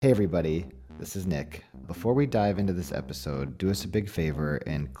Hey everybody, this is Nick. Before we dive into this episode, do us a big favor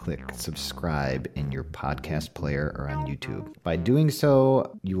and click subscribe in your podcast player or on YouTube. By doing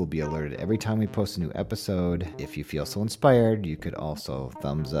so, you will be alerted every time we post a new episode. If you feel so inspired, you could also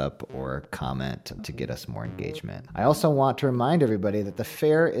thumbs up or comment to get us more engagement. I also want to remind everybody that the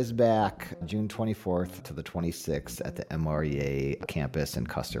fair is back June 24th to the 26th at the MREA campus in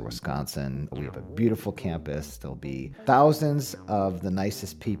Custer, Wisconsin. We have a beautiful campus. There'll be thousands of the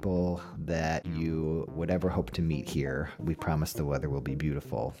nicest people that you would ever hope to meet here. We promise the weather will be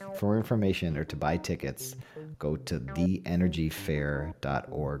beautiful. For more information or to buy tickets, go to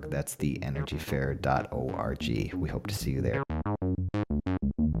theenergyfair.org. That's theenergyfair.org. We hope to see you there.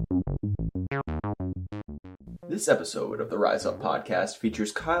 This episode of the Rise Up podcast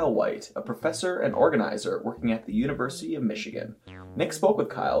features Kyle White, a professor and organizer working at the University of Michigan. Nick spoke with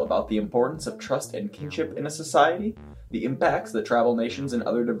Kyle about the importance of trust and kinship in a society, the impacts that tribal nations and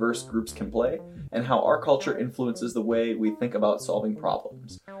other diverse groups can play, and how our culture influences the way we think about solving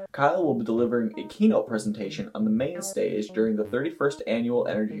problems. Kyle will be delivering a keynote presentation on the main stage during the 31st Annual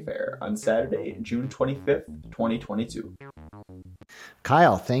Energy Fair on Saturday, June 25th, 2022.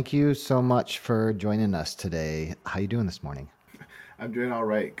 Kyle, thank you so much for joining us today. How you doing this morning? I'm doing all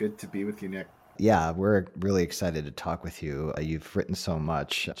right. Good to be with you, Nick. Yeah, we're really excited to talk with you. You've written so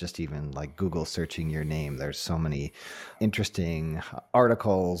much, just even like Google searching your name. There's so many interesting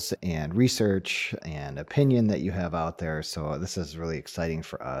articles and research and opinion that you have out there. So this is really exciting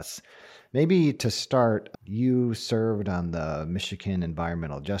for us. Maybe to start, you served on the Michigan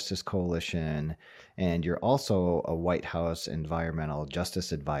Environmental Justice Coalition, and you're also a White House Environmental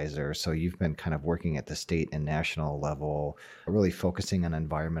Justice Advisor. So you've been kind of working at the state and national level, really focusing on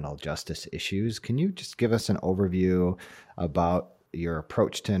environmental justice issues. Can you just give us an overview about your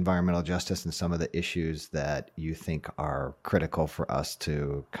approach to environmental justice and some of the issues that you think are critical for us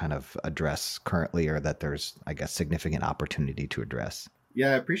to kind of address currently, or that there's, I guess, significant opportunity to address?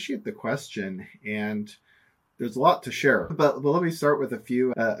 Yeah, I appreciate the question, and there's a lot to share. But let me start with a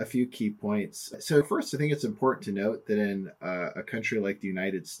few key points. So first, I think it's important to note that in a country like the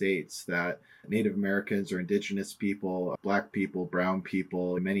United States, that Native Americans or Indigenous people, Black people, Brown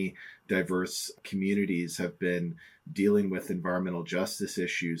people, many diverse communities have been dealing with environmental justice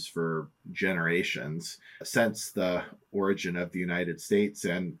issues for generations, since the origin of the United States,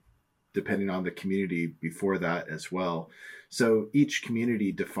 and depending on the community before that as well. So each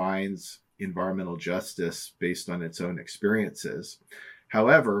community defines environmental justice based on its own experiences.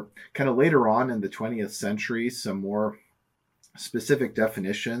 However, kind of later on in the 20th century, some more specific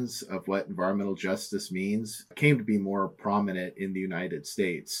definitions of what environmental justice means came to be more prominent in the United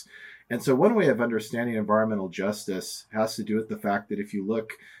States. And so one way of understanding environmental justice has to do with the fact that if you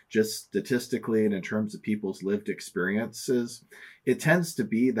look just statistically and in terms of people's lived experiences, it tends to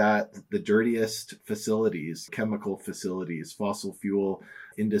be that the dirtiest facilities, chemical facilities, fossil fuel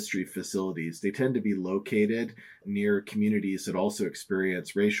industry facilities, they tend to be located near communities that also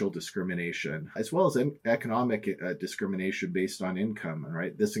experience racial discrimination, as well as economic discrimination based on income.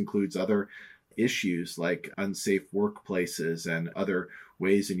 Right? This includes other issues like unsafe workplaces and other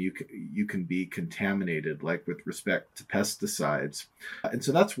ways you can be contaminated, like with respect to pesticides. And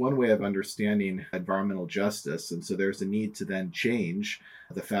so that's one way of understanding environmental justice. And so there's a need to then change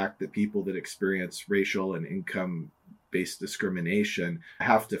the fact that people that experience racial and income-based discrimination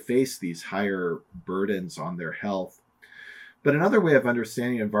have to face these higher burdens on their health. But another way of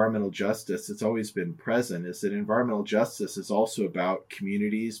understanding environmental justice that's always been present is that environmental justice is also about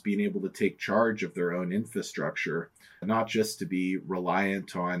communities being able to take charge of their own infrastructure, not just to be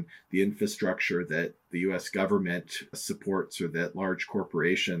reliant on the infrastructure that the U.S. government supports or that large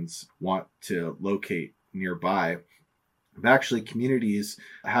corporations want to locate nearby. But actually, communities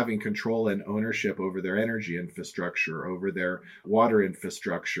having control and ownership over their energy infrastructure, over their water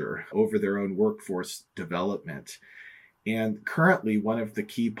infrastructure, over their own workforce development. And currently, one of the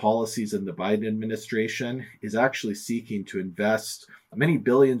key policies in the Biden administration is actually seeking to invest many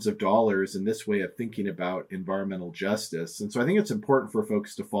billions of dollars in this way of thinking about environmental justice. And so I think it's important for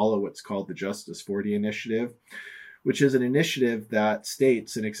folks to follow what's called the Justice 40 Initiative, which is an initiative that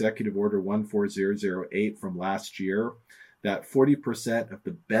states in Executive Order 14008 from last year that 40% of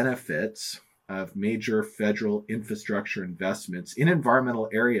the benefits of major federal infrastructure investments in environmental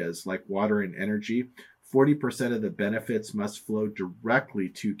areas like water and energy, 40% of the benefits must flow directly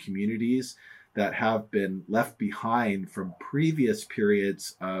to communities that have been left behind from previous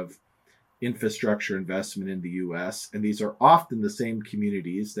periods of infrastructure investment in the U.S. And these are often the same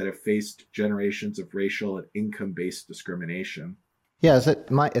communities that have faced generations of racial and income-based discrimination. Yeah,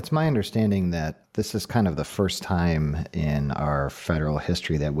 it's my understanding that this is kind of the first time in our federal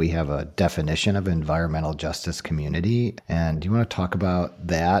history that we have a definition of environmental justice community. And do you want to talk about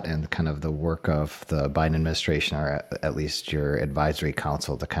that and kind of the work of the Biden administration, or at least your advisory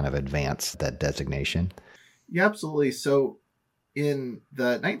council, to kind of advance that designation? Yeah, absolutely. So in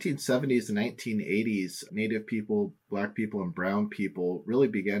the 1970s and 1980s, Native people, Black people, and Brown people really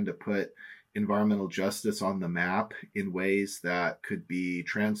began to put environmental justice on the map in ways that could be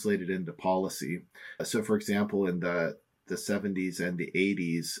translated into policy. So, for example, in the 70s and the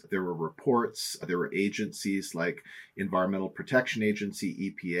 80s, there were reports, there were agencies like Environmental Protection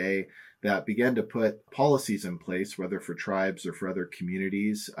Agency, EPA, that began to put policies in place, whether for tribes or for other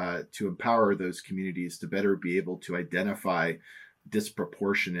communities, to empower those communities to better be able to identify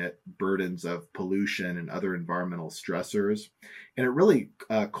disproportionate burdens of pollution and other environmental stressors. And it really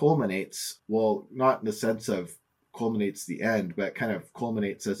culminates, well, not in the sense of culminates the end, but kind of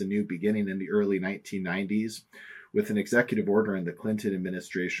culminates as a new beginning in the early 1990s with an executive order in the Clinton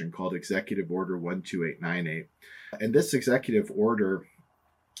administration called Executive Order 12898. And this executive order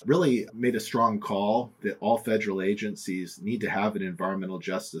really made a strong call that all federal agencies need to have an environmental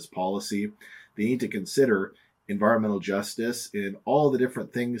justice policy. They need to consider environmental justice in all the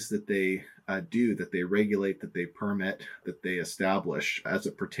different things that they do, that they regulate, that they permit, that they establish as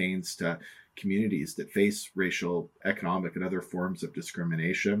it pertains to communities that face racial, economic, and other forms of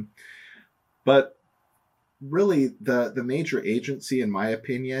discrimination. But really, the major agency, in my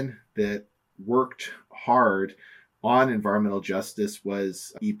opinion, that worked hard on environmental justice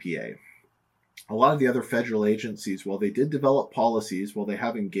was EPA. A lot of the other federal agencies, while they did develop policies, while they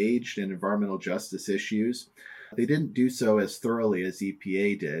have engaged in environmental justice issues, they didn't do so as thoroughly as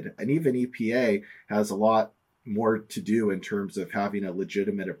EPA did. And even EPA has a lot more to do in terms of having a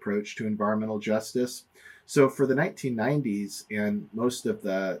legitimate approach to environmental justice. So for the 1990s and most of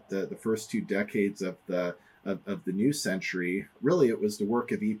the first 2 decades of the new century, really it was the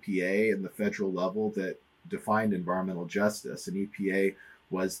work of EPA and the federal level that defined environmental justice. And EPA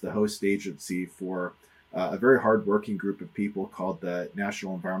was the host agency for a very hard-working group of people called the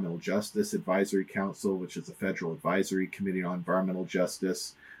National Environmental Justice Advisory Council, which is a federal advisory committee on environmental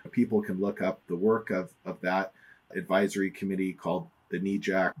justice. People can look up the work of that advisory committee called the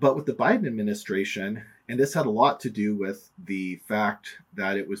NEJAC. But with the Biden administration, and this had a lot to do with the fact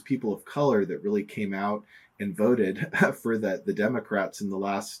that it was people of color that really came out and voted for the Democrats in the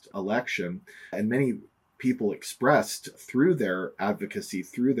last election, and many people expressed through their advocacy,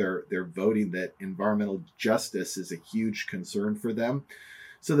 through their voting, that environmental justice is a huge concern for them.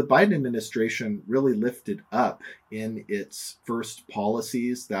 So the Biden administration really lifted up in its first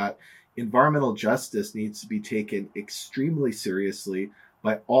policies that environmental justice needs to be taken extremely seriously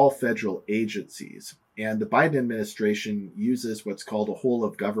by all federal agencies. And the Biden administration uses what's called a whole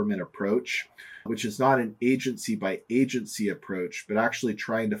of government approach, which is not an agency by agency approach, but actually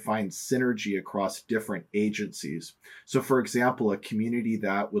trying to find synergy across different agencies. So, for example, a community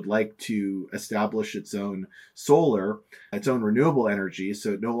that would like to establish its own solar, its own renewable energy,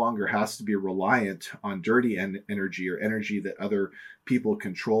 so it no longer has to be reliant on dirty energy or energy that other people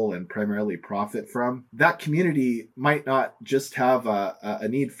control and primarily profit from. That community might not just have a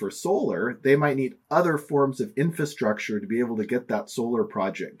need for solar, they might need other forms of infrastructure to be able to get that solar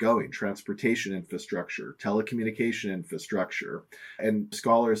project going: transportation infrastructure, telecommunication infrastructure. And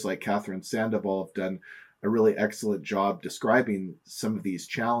scholars like Catherine Sandoval have done a really excellent job describing some of these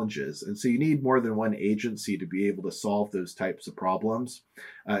challenges. And so you need more than one agency to be able to solve those types of problems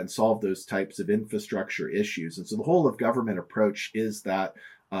and solve those types of infrastructure issues. And so the whole of government approach is that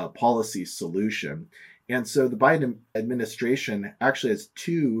policy solution. And so the Biden administration actually has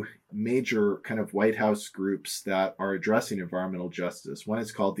two major kind of White House groups that are addressing environmental justice. One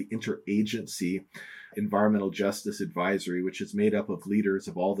is called the Interagency Environmental Justice Advisory, which is made up of leaders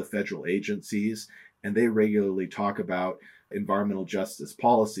of all the federal agencies, and they regularly talk about environmental justice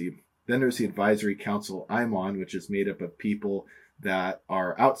policy. Then there's the Advisory Council I'm on, which is made up of people that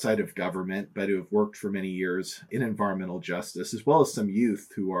are outside of government, but who have worked for many years in environmental justice, as well as some youth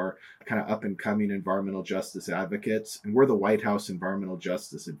who are kind of up and coming environmental justice advocates. And we're the White House Environmental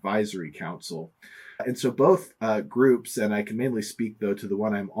Justice Advisory Council. And so both groups, and I can mainly speak though to the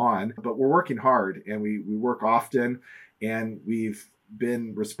one I'm on, but we're working hard and we work often, and we've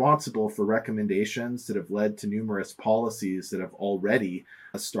been responsible for recommendations that have led to numerous policies that have already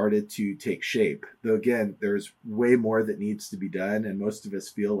started to take shape. Though again, there's way more that needs to be done, and most of us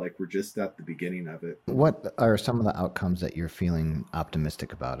feel like we're just at the beginning of it. What are some of the outcomes that you're feeling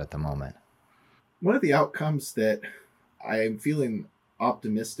optimistic about at the moment? One of the outcomes that I am feeling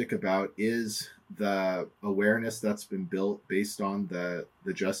optimistic about is the awareness that's been built based on the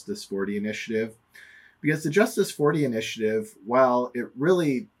Justice 40 initiative. Because the Justice 40 initiative, while it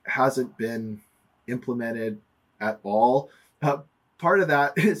really hasn't been implemented at all, part of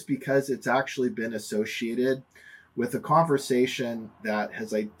that is because it's actually been associated with a conversation that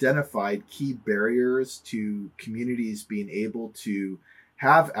has identified key barriers to communities being able to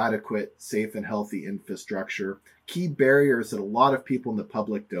have adequate, safe, and healthy infrastructure, key barriers that a lot of people in the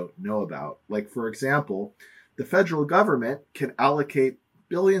public don't know about. Like, for example, the federal government can allocate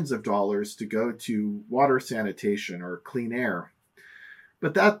billions of dollars to go to water sanitation or clean air.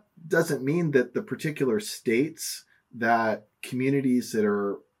 But that doesn't mean that the particular states, that communities that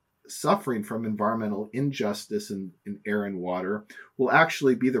are suffering from environmental injustice in air and water will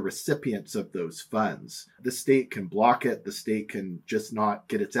actually be the recipients of those funds. The state can block it. The state can just not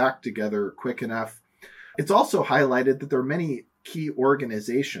get its act together quick enough. It's also highlighted that there are many key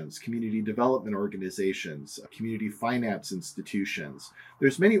organizations, community development organizations, community finance institutions.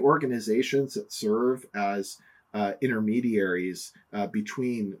 There's many organizations that serve as intermediaries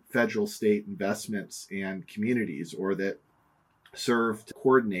between federal, state investments and communities, or that serve to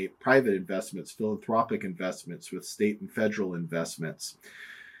coordinate private investments, philanthropic investments with state and federal investments.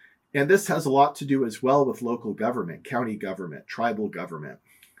 And this has a lot to do as well with local government, county government, tribal government.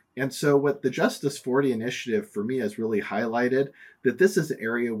 And so what the Justice 40 initiative for me has really highlighted that this is an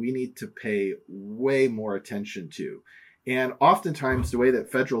area we need to pay way more attention to. And oftentimes the way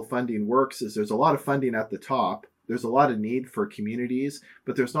that federal funding works is there's a lot of funding at the top. There's a lot of need for communities,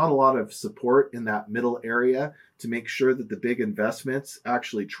 but there's not a lot of support in that middle area to make sure that the big investments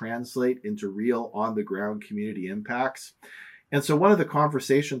actually translate into real on-the-ground community impacts. And so one of the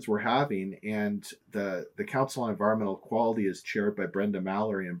conversations we're having, and the Council on Environmental Quality is chaired by Brenda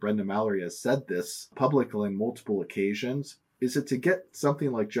Mallory, and Brenda Mallory has said this publicly on multiple occasions, is that to get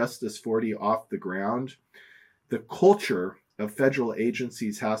something like Justice 40 off the ground, the culture of federal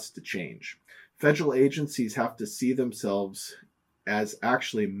agencies has to change. Federal agencies have to see themselves as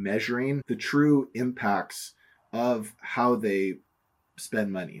actually measuring the true impacts of how they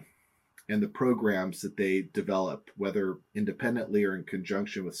spend money and the programs that they develop, whether independently or in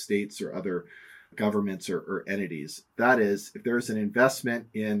conjunction with states or other governments or entities. That is, if there's an investment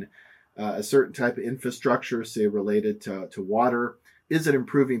in a certain type of infrastructure, say related to water, is it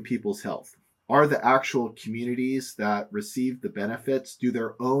improving people's health? Are the actual communities that receive the benefits, do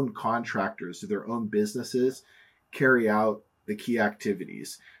their own contractors, do their own businesses carry out the key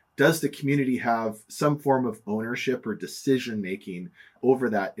activities? Does the community have some form of ownership or decision-making over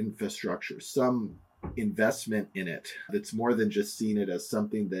that infrastructure, some investment in it that's more than just seeing it as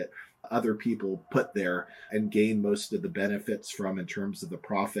something that other people put there and gain most of the benefits from in terms of the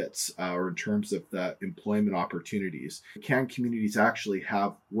profits or in terms of the employment opportunities? Can communities actually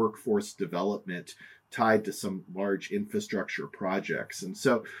have workforce development tied to some large infrastructure projects? And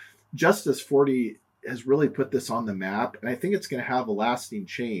so Justice 40 has really put this on the map, and I think it's going to have a lasting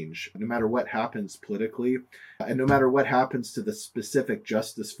change no matter what happens politically and no matter what happens to the specific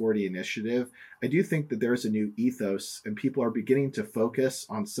Justice 40 initiative. I do think that there's a new ethos, and people are beginning to focus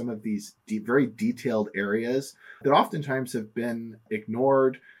on some of these very detailed areas that oftentimes have been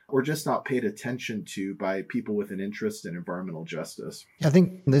ignored or just not paid attention to by people with an interest in environmental justice. I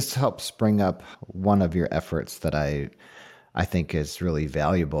think this helps bring up one of your efforts that I think is really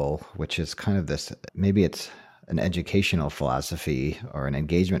valuable, which is kind of this, maybe it's an educational philosophy or an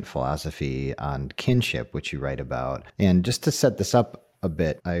engagement philosophy on kinship, which you write about. And just to set this up a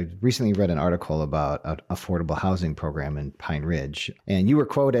bit, I recently read an article about an affordable housing program in Pine Ridge, and you were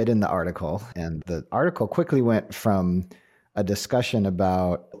quoted in the article, and the article quickly went from a discussion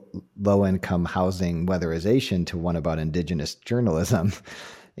about low-income housing weatherization to one about Indigenous journalism.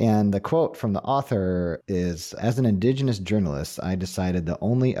 And the quote from the author is, "As an Indigenous journalist, I decided the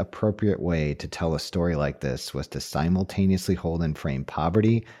only appropriate way to tell a story like this was to simultaneously hold and frame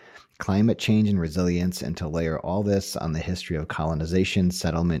poverty, climate change, and resilience, and to layer all this on the history of colonization,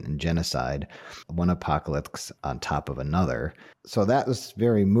 settlement, and genocide, one apocalypse on top of another." So that was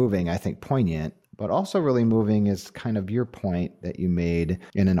very moving, I think poignant, but also really moving is kind of your point that you made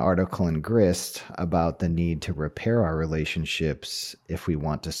in an article in Grist about the need to repair our relationships if we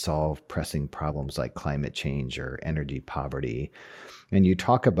want to solve pressing problems like climate change or energy poverty. And you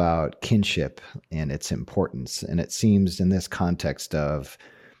talk about kinship and its importance. And it seems in this context of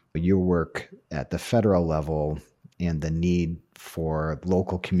your work at the federal level and the need for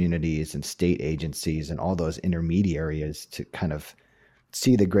local communities and state agencies and all those intermediaries to kind of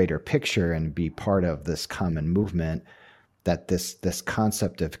see the greater picture and be part of this common movement, that this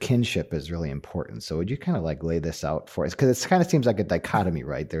concept of kinship is really important. So would you kind of like lay this out for us? Because it kind of seems like a dichotomy,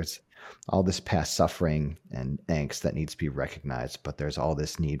 right? There's all this past suffering and angst that needs to be recognized, but there's all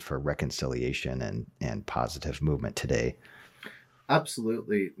this need for reconciliation and positive movement today.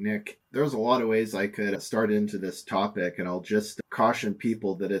 Absolutely, Nick. There's a lot of ways I could start into this topic, and I'll just caution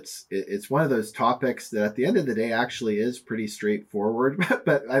people that it's one of those topics that at the end of the day actually is pretty straightforward.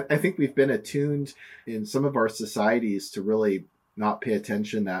 But I think we've been attuned in some of our societies to really not pay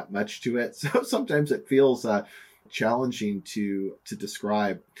attention that much to it. So sometimes it feels challenging to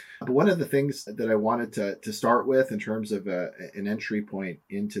describe. But one of the things that I wanted to start with in terms of an entry point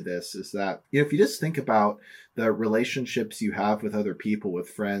into this is that, if you just think about the relationships you have with other people, with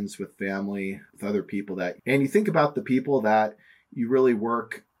friends, with family, with other people and you think about the people that you really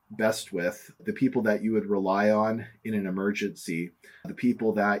work best with, the people that you would rely on in an emergency, the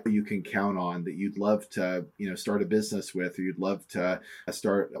people that you can count on, that you'd love to, start a business with, or you'd love to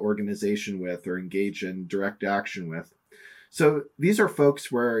start an organization with, or engage in direct action with. So these are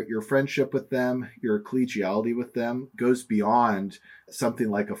folks where your friendship with them, your collegiality with them goes beyond something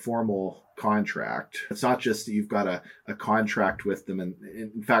like a formal contract. It's not just that you've got a contract with them. And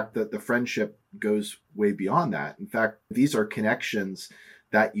in fact, the friendship goes way beyond that. In fact, these are connections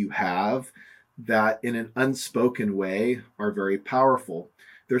that you have that in an unspoken way are very powerful.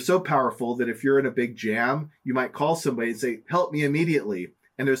 They're so powerful that if you're in a big jam, you might call somebody and say, help me immediately.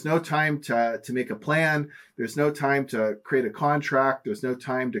 And there's no time to make a plan. There's no time to create a contract. There's no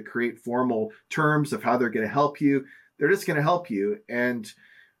time to create formal terms of how they're going to help you. They're just going to help you. And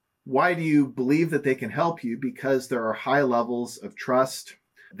why do you believe that they can help you? Because there are high levels of trust.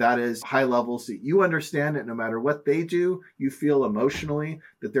 That is, high levels that you understand that no matter what they do, you feel emotionally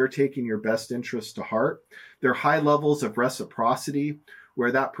that they're taking your best interest to heart. There are high levels of reciprocity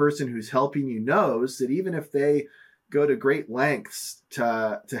where that person who's helping you knows that even if they go to great lengths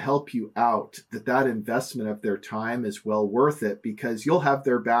to help you out, that investment of their time is well worth it, because you'll have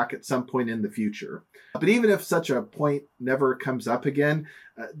their back at some point in the future. But even if such a point never comes up again,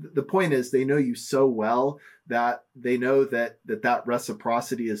 the point is they know you so well that they know that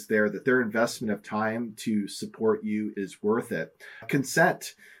reciprocity is there, that their investment of time to support you is worth it.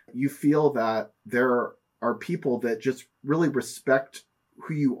 Consent, you feel that there are people that just really respect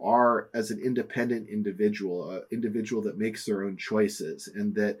who you are as an independent individual, an individual that makes their own choices,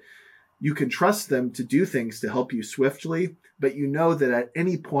 and that you can trust them to do things to help you swiftly, but you know that at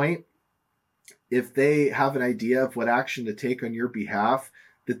any point, if they have an idea of what action to take on your behalf,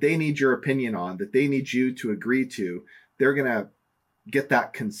 that they need your opinion on, that they need you to agree to, they're going to get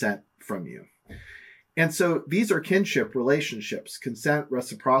that consent from you. And so these are kinship relationships: consent,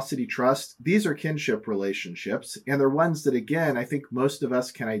 reciprocity, trust. These are kinship relationships. And they're ones that, again, I think most of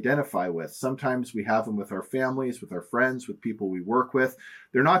us can identify with. Sometimes we have them with our families, with our friends, with people we work with.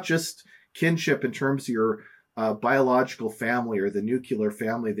 They're not just kinship in terms of your biological family or the nuclear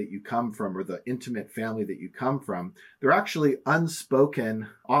family that you come from, or the intimate family that you come from. They're actually unspoken,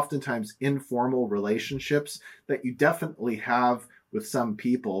 oftentimes informal relationships that you definitely have with some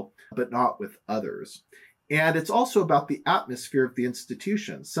people, but not with others. And it's also about the atmosphere of the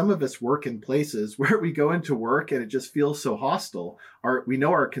institution. Some of us work in places where we go into work and it just feels so hostile. We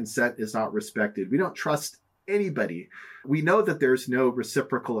know our consent is not respected. We don't trust anybody. We know that there's no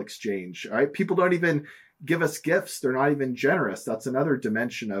reciprocal exchange. All right? People don't even give us gifts. They're not even generous. That's another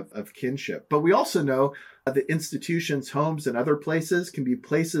dimension of kinship. But we also know that institutions, homes, and other places can be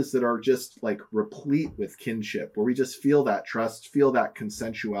places that are just like replete with kinship, where we just feel that trust, feel that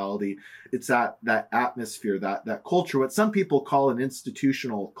consensuality. It's that atmosphere, that culture, what some people call an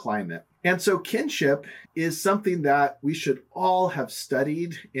institutional climate. And so kinship is something that we should all have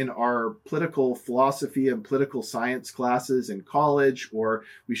studied in our political philosophy and political science classes in college, or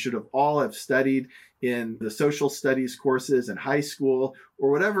we should have all have studied in the social studies courses in high school,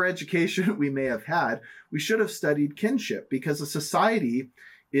 or whatever education we may have had. We should have studied kinship, because a society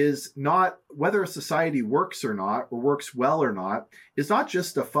is not, whether a society works or not, or works well or not, is not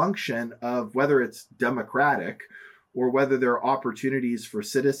just a function of whether it's democratic or whether there are opportunities for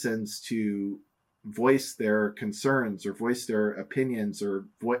citizens to voice their concerns or voice their opinions or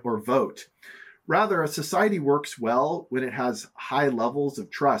vote. Rather, a society works well when it has high levels of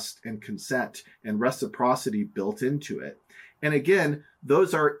trust and consent and reciprocity built into it. And again,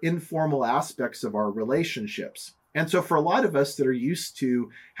 those are informal aspects of our relationships. And so for a lot of us that are used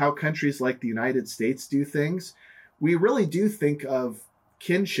to how countries like the United States do things, we really do think of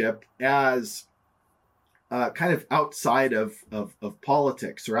kinship as kind of outside of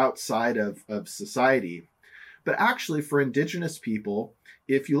politics or outside of society. But actually, for Indigenous people,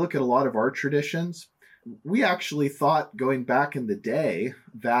 if you look at a lot of our traditions, We actually thought going back in the day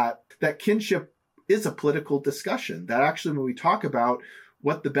that kinship is a political discussion, that actually when we talk about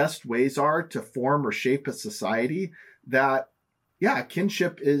what the best ways are to form or shape a society, that yeah,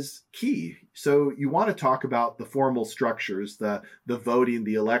 kinship is key. So you want to talk about the formal structures, the voting,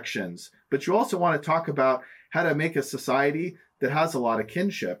 the elections, but you also want to talk about how to make a society that has a lot of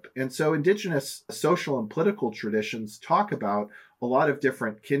kinship. And so indigenous social and political traditions talk about a lot of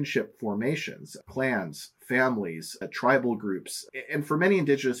different kinship formations, clans, families, tribal groups. And for many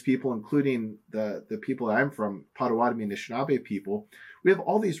indigenous people, including the people that I'm from, Potawatomi and Anishinaabe people, we have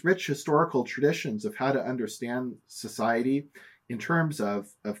all these rich historical traditions of how to understand society in terms of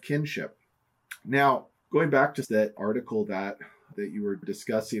kinship. Now, going back to that article that you were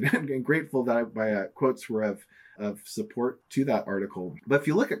discussing, and grateful that my quotes were of support to that article. But if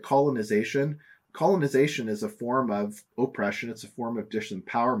you look at colonization is a form of oppression. It's a form of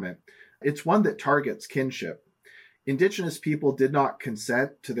disempowerment. It's one that targets kinship. Indigenous people did not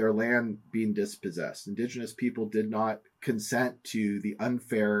consent to their land being dispossessed. Indigenous people did not consent to the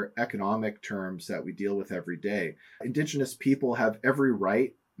unfair economic terms that we deal with every day. Indigenous people have every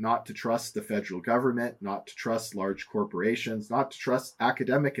right not to trust the federal government, not to trust large corporations, not to trust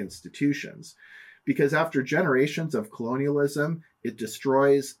academic institutions. Because after generations of colonialism, it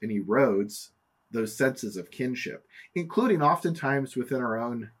destroys and erodes those senses of kinship, including oftentimes within our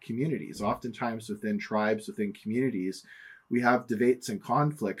own communities, oftentimes within tribes, within communities. We have debates and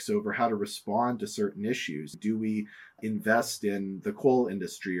conflicts over how to respond to certain issues. Do we invest in the coal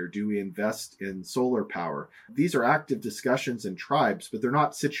industry or do we invest in solar power? These are active discussions in tribes, but they're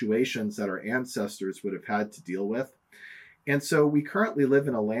not situations that our ancestors would have had to deal with. And so we currently live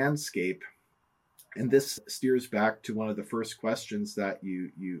in a landscape, and this steers back to one of the first questions that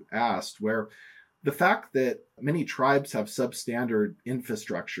you asked, where the fact that many tribes have substandard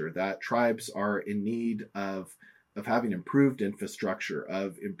infrastructure, that tribes are in need of having improved infrastructure,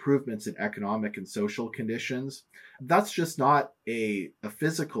 of improvements in economic and social conditions, that's just not a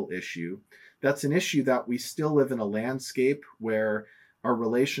physical issue. That's an issue that we still live in a landscape where our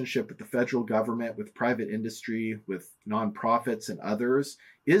relationship with the federal government, with private industry, with nonprofits and others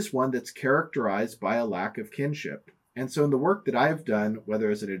is one that's characterized by a lack of kinship. And so in the work that I've done, whether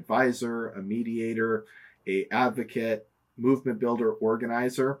as an advisor, a mediator, an advocate, movement builder,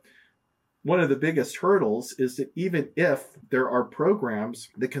 organizer, one of the biggest hurdles is that even if there are programs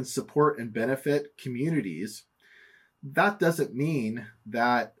that can support and benefit communities, that doesn't mean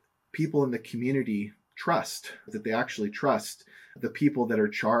that people in the community trust, that they actually trust the people that are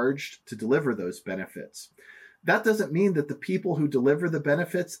charged to deliver those benefits. That doesn't mean that the people who deliver the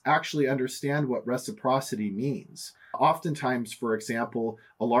benefits actually understand what reciprocity means. Oftentimes, for example,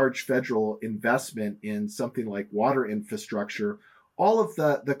 a large federal investment in something like water infrastructure, all of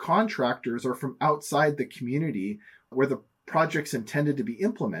the contractors are from outside the community where the project's intended to be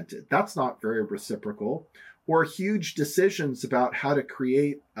implemented. That's not very reciprocal. Or huge decisions about how to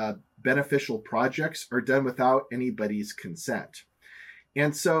create beneficial projects are done without anybody's consent.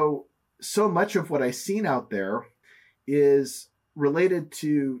 And so much of what I've seen out there is related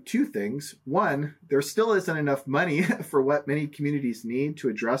to two things. One, there still isn't enough money for what many communities need to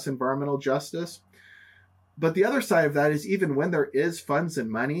address environmental justice. But the other side of that is even when there is funds and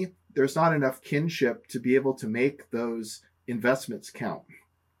money, there's not enough kinship to be able to make those investments count.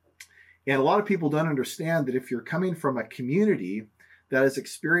 And a lot of people don't understand that if you're coming from a community that has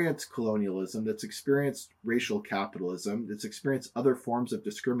experienced colonialism, that's experienced racial capitalism, that's experienced other forms of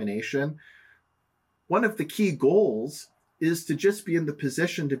discrimination, one of the key goals is to just be in the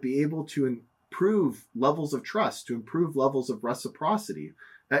position to be able to improve levels of trust, to improve levels of reciprocity.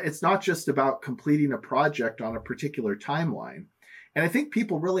 It's not just about completing a project on a particular timeline. And I think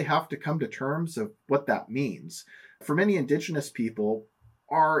people really have to come to terms of what that means. For many Indigenous people,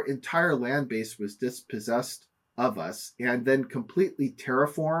 our entire land base was dispossessed of us and then completely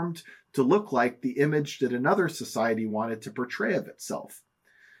terraformed to look like the image that another society wanted to portray of itself.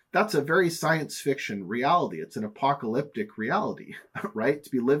 That's a very science fiction reality. It's an apocalyptic reality, right? To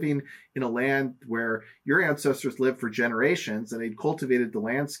be living in a land where your ancestors lived for generations and they'd cultivated the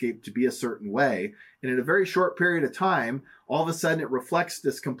landscape to be a certain way. And in a very short period of time, all of a sudden it reflects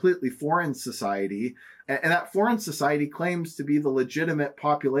this completely foreign society. And that foreign society claims to be the legitimate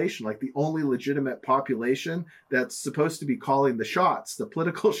population, like the only legitimate population that's supposed to be calling the shots, the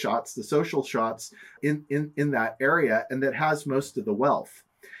political shots, the social shots in that area, and that has most of the wealth.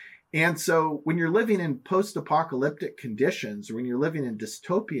 And so when you're living in post-apocalyptic conditions, or when you're living in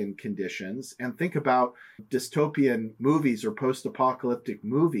dystopian conditions, and think about dystopian movies or post-apocalyptic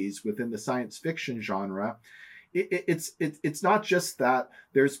movies within the science fiction genre, it's not just that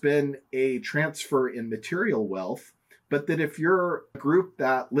there's been a transfer in material wealth, but that if you're a group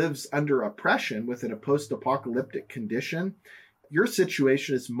that lives under oppression within a post-apocalyptic condition, your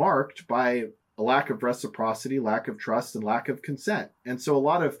situation is marked by a lack of reciprocity, lack of trust, and lack of consent. And so a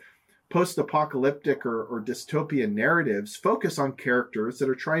lot of post-apocalyptic or dystopian narratives focus on characters that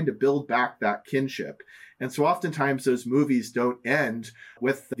are trying to build back that kinship. And so oftentimes those movies don't end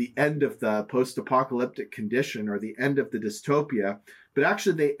with the end of the post-apocalyptic condition or the end of the dystopia, but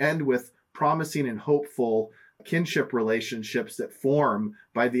actually they end with promising and hopeful kinship relationships that form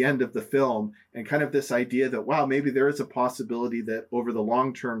by the end of the film, and kind of this idea that, wow, maybe there is a possibility that over the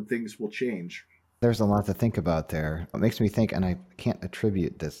long term things will change. There's a lot to think about there. It makes me think, and I can't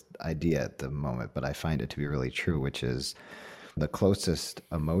attribute this idea at the moment, but I find it to be really true, which is the closest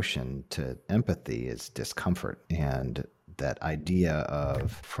emotion to empathy is discomfort. And that idea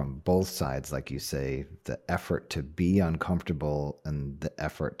of, from both sides, like you say, the effort to be uncomfortable and the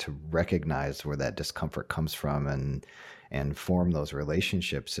effort to recognize where that discomfort comes from and form those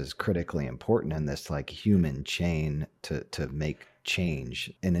relationships is critically important in this like human chain to make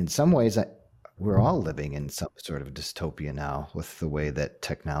change. And in some ways, we're all living in some sort of dystopia now with the way that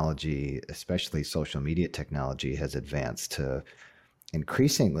technology, especially social media technology, has advanced to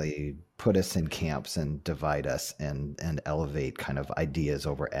increasingly put us in camps and divide us and elevate kind of ideas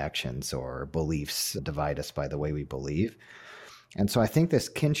over actions, or beliefs divide us by the way we believe. And so I think this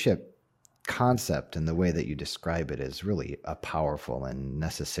kinship concept and the way that you describe it is really a powerful and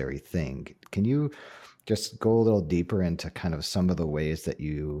necessary thing. Can you just go a little deeper into kind of some of the ways that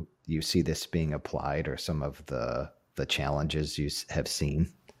you see this being applied, or some of the challenges you have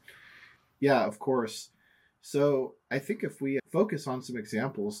seen? Yeah, of course. So I think if we focus on some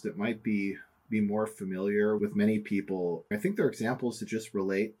examples that might be more familiar with many people, I think they're examples that just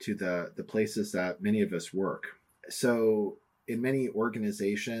relate to the places that many of us work. So in many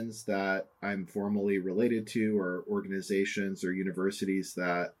organizations that I'm formally related to, or organizations or universities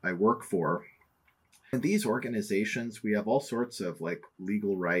that I work for, in these organizations, we have all sorts of like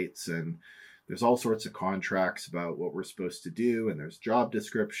legal rights, and there's all sorts of contracts about what we're supposed to do, and there's job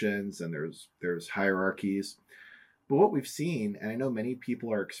descriptions, and there's hierarchies. But what we've seen, and I know many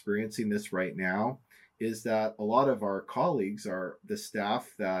people are experiencing this right now, is that a lot of our colleagues, are the staff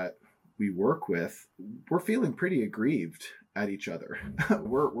that we work with, we're feeling pretty aggrieved at each other.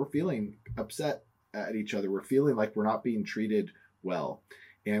 we're feeling upset at each other. We're feeling like we're not being treated well.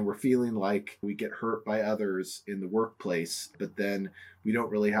 And we're feeling like we get hurt by others in the workplace, but then we don't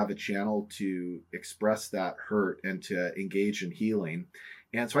really have a channel to express that hurt and to engage in healing.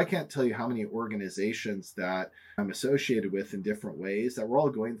 And so I can't tell you how many organizations that I'm associated with in different ways that we're all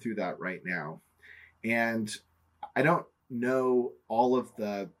going through that right now. And I don't know all of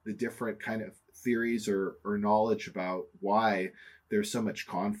the different kind of theories or knowledge about why there's so much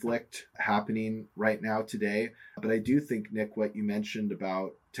conflict happening right now today. But I do think, Nick, what you mentioned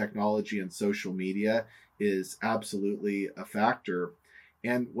about technology and social media is absolutely a factor.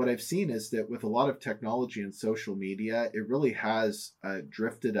 And what I've seen is that with a lot of technology and social media, it really has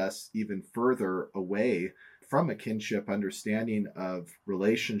drifted us even further away from a kinship understanding of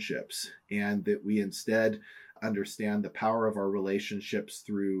relationships, and that we instead understand the power of our relationships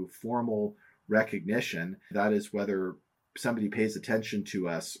through formal recognition. That is, whether somebody pays attention to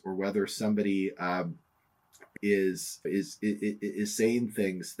us, or whether somebody is saying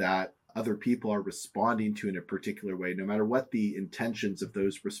things that other people are responding to in a particular way, no matter what the intentions of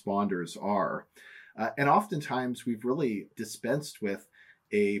those responders are. And oftentimes we've really dispensed with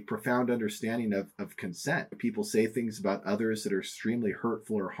a profound understanding of consent. People say things about others that are extremely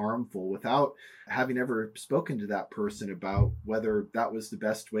hurtful or harmful without having ever spoken to that person about whether that was the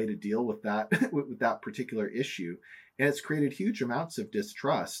best way to deal with that with that particular issue. And it's created huge amounts of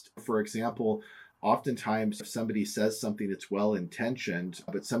distrust. For example, oftentimes if somebody says something that's well-intentioned,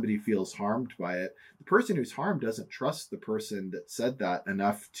 but somebody feels harmed by it, the person who's harmed doesn't trust the person that said that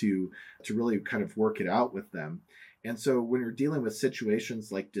enough to really kind of work it out with them. And so when you're dealing with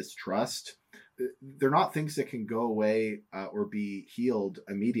situations like distrust, they're not things that can go away or be healed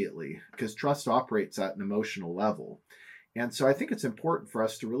immediately, because trust operates at an emotional level. And so I think it's important for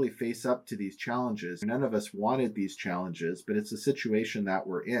us to really face up to these challenges. None of us wanted these challenges, but it's a situation that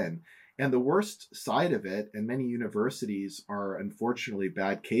we're in. And the worst side of it, and many universities are unfortunately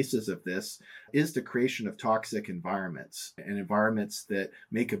bad cases of this, is the creation of toxic environments, and environments that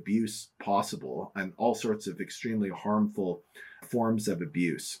make abuse possible, and all sorts of extremely harmful forms of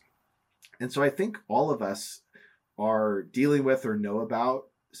abuse. And so I think all of us are dealing with or know about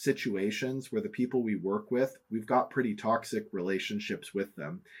situations where the people we work with, we've got pretty toxic relationships with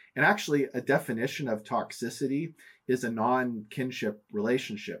them. And actually, a definition of toxicity is a non-kinship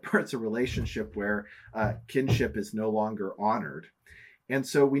relationship, or it's a relationship where kinship is no longer honored. And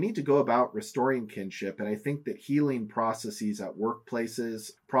so we need to go about restoring kinship. And I think that healing processes at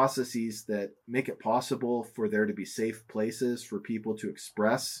workplaces, processes that make it possible for there to be safe places for people to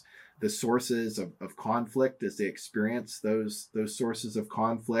express the sources of conflict as they experience those sources of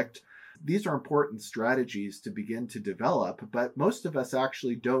conflict. These are important strategies to begin to develop, but most of us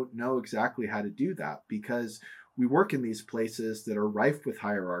actually don't know exactly how to do that because we work in these places that are rife with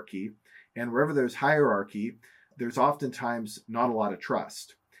hierarchy. And wherever there's hierarchy, there's oftentimes not a lot of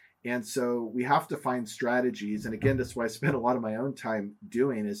trust. And so we have to find strategies. And again, that's what I spend a lot of my own time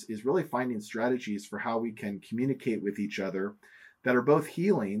doing is really finding strategies for how we can communicate with each other that are both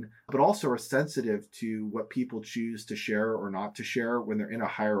healing, but also are sensitive to what people choose to share or not to share when they're in a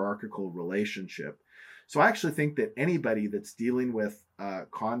hierarchical relationship. So I actually think that anybody that's dealing with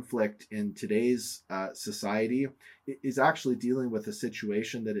conflict in today's society is actually dealing with a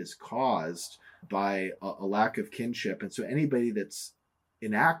situation that is caused by a lack of kinship. And so anybody that's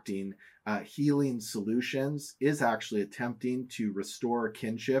enacting healing solutions is actually attempting to restore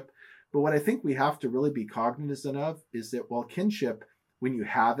kinship. But what I think we have to really be cognizant of is that while kinship, when you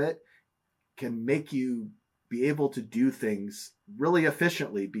have it, can make you be able to do things really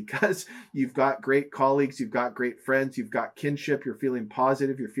efficiently because you've got great colleagues, you've got great friends, you've got kinship, you're feeling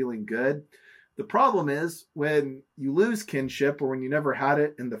positive, you're feeling good. The problem is when you lose kinship or when you never had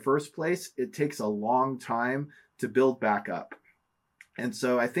it in the first place, it takes a long time to build back up. And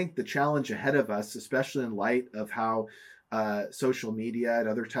so I think the challenge ahead of us, especially in light of how social media and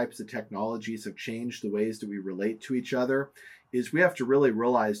other types of technologies have changed the ways that we relate to each other, is we have to really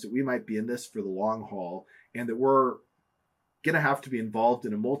realize that we might be in this for the long haul and that we're going to have to be involved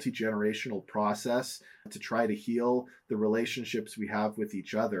in a multi-generational process to try to heal the relationships we have with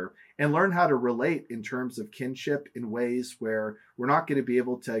each other and learn how to relate in terms of kinship in ways where we're not going to be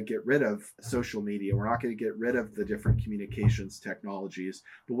able to get rid of social media. We're not going to get rid of the different communications technologies,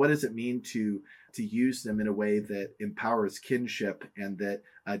 but what does it mean to use them in a way that empowers kinship and that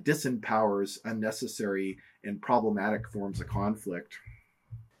disempowers unnecessary and problematic forms of conflict?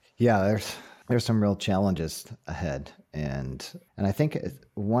 Yeah, there's some real challenges ahead, and I think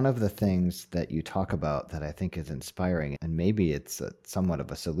one of the things that you talk about that I think is inspiring, and maybe it's somewhat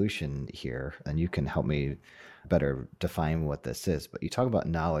of a solution here, and you can help me better define what this is, but you talk about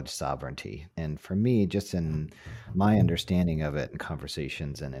knowledge sovereignty. And for me, just in my understanding of it in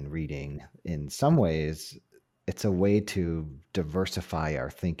conversations and in reading, in some ways, it's a way to diversify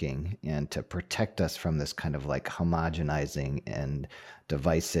our thinking and to protect us from this kind of like homogenizing and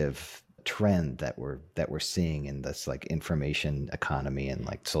divisive trend that we're seeing in this like information economy and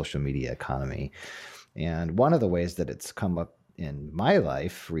like social media economy. And one of the ways that it's come up in my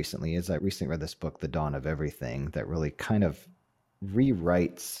life recently is I recently read this book, The Dawn of Everything, that really kind of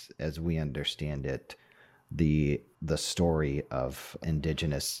rewrites, as we understand it, the story of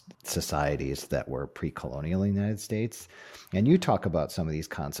indigenous societies that were pre-colonial in the United States. And you talk about some of these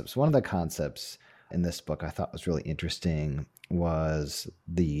concepts. One of the concepts in this book I thought was really interesting was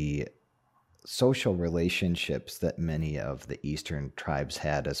the social relationships that many of the Eastern tribes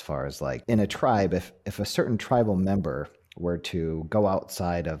had, as far as like in a tribe, if a certain tribal member were to go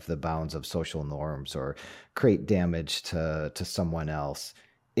outside of the bounds of social norms or create damage to someone else,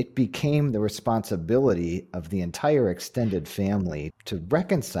 it became the responsibility of the entire extended family to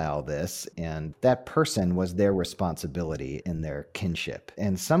reconcile this, and that person was their responsibility in their kinship.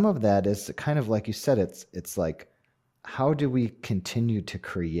 And some of that is kind of like you said, it's like, how do we continue to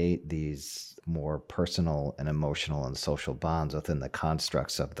create these more personal and emotional and social bonds within the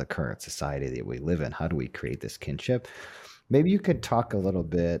constructs of the current society that we live in? How do we create this kinship? Maybe you could talk a little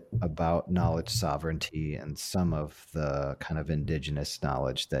bit about knowledge sovereignty and some of the kind of indigenous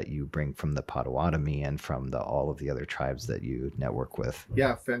knowledge that you bring from the Potawatomi and from all of the other tribes that you network with.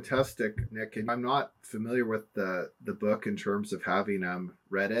 Yeah, fantastic, Nick. And I'm not familiar with the book in terms of having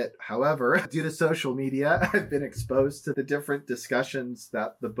read it. However, due to social media, I've been exposed to the different discussions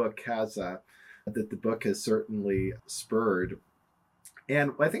that the book has certainly spurred.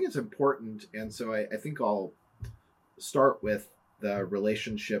 And I think it's important. And so I think I'll start with the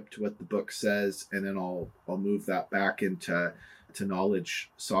relationship to what the book says, and then I'll move that back into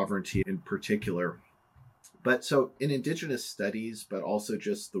knowledge sovereignty in particular. But so in Indigenous studies, but also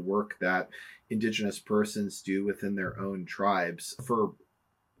just the work that Indigenous persons do within their own tribes for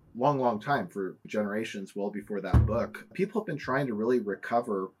long time, for generations, well before that book, people have been trying to really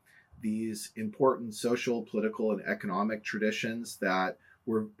recover these important social, political, and economic traditions that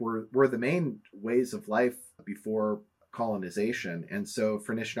were the main ways of life before colonization. And so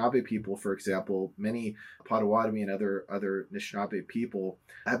for Anishinaabe people, for example, many Potawatomi and other Anishinaabe people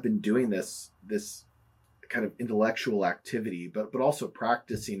have been doing this kind of intellectual activity, but also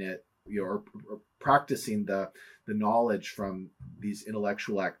practicing it, or practicing the knowledge from these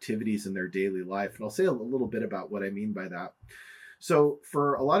intellectual activities in their daily life. And I'll say a little bit about what I mean by that. So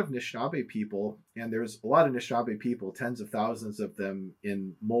for a lot of Anishinaabe people, and there's a lot of Anishinaabe people, tens of thousands of them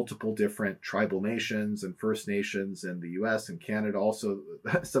in multiple different tribal nations and First Nations in the US and Canada. Also,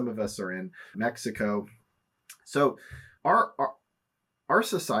 some of us are in Mexico. So our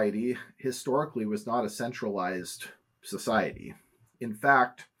society historically was not a centralized society. In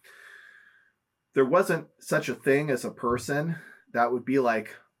fact, there wasn't such a thing as a person that would be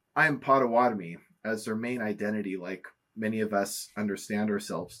like, I'm Potawatomi as their main identity, like many of us understand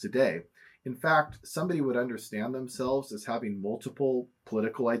ourselves today. In fact, somebody would understand themselves as having multiple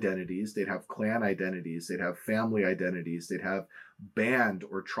political identities. They'd have clan identities. They'd have family identities. They'd have band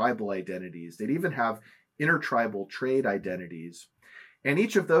or tribal identities. They'd even have intertribal trade identities. And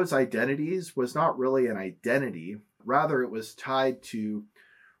each of those identities was not really an identity. Rather, it was tied to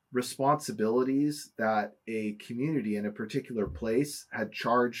responsibilities that a community in a particular place had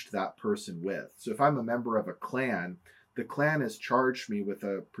charged that person with. So if I'm a member of a clan, the clan has charged me with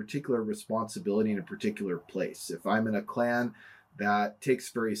a particular responsibility in a particular place. If I'm in a clan that takes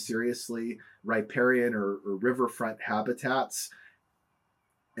very seriously riparian or riverfront habitats,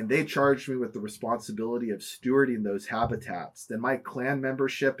 and they charged me with the responsibility of stewarding those habitats, then my clan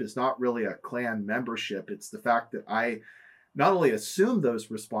membership is not really a clan membership. It's the fact that I not only assume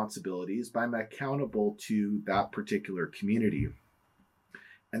those responsibilities, but I'm accountable to that particular community.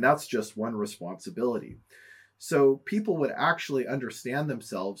 And that's just one responsibility. So people would actually understand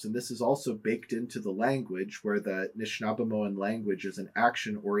themselves, and this is also baked into the language, where the Anishinaabemowin language is an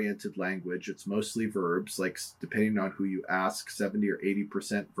action-oriented language. It's mostly verbs, like depending on who you ask, 70 or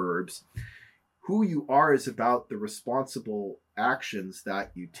 80% verbs. Who you are is about the responsible actions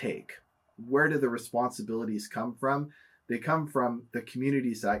that you take. Where do the responsibilities come from? They come from the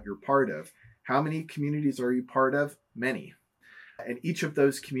communities that you're part of. How many communities are you part of? Many. And each of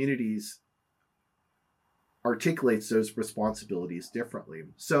those communities articulates those responsibilities differently.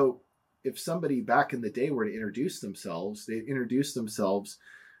 So if somebody back in the day were to introduce themselves, they introduce themselves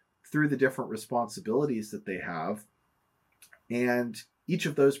through the different responsibilities that they have. And each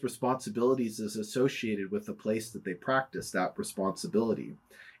of those responsibilities is associated with the place that they practice that responsibility.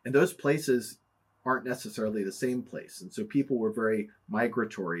 And those places aren't necessarily the same place. And so people were very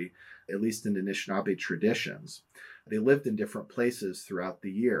migratory, at least in Anishinaabe traditions. They lived in different places throughout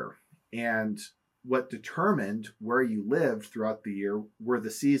the year. And what determined where you lived throughout the year were the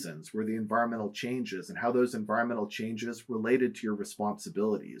seasons, were the environmental changes, and how those environmental changes related to your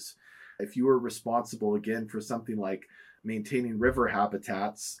responsibilities. If you were responsible, again, for something like maintaining river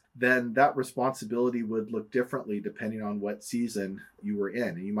habitats, then that responsibility would look differently depending on what season you were in.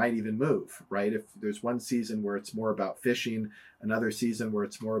 And you might even move, right? If there's one season where it's more about fishing, another season where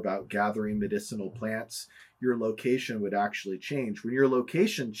it's more about gathering medicinal plants, your location would actually change. When your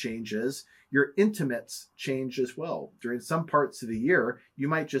location changes, your intimates change as well. During some parts of the year, you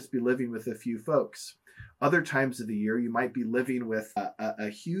might just be living with a few folks. Other times of the year, you might be living with a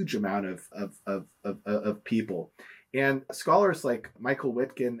huge amount of people. And scholars like Michael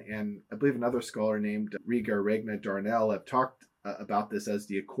Witkin and I believe another scholar named Riga Regna Darnell have talked about this as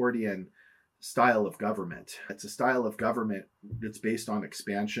the accordion style of government. It's a style of government that's based on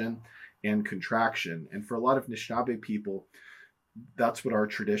expansion and contraction. And for a lot of Anishinaabe people, that's what our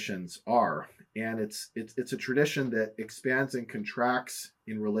traditions are. And it's a tradition that expands and contracts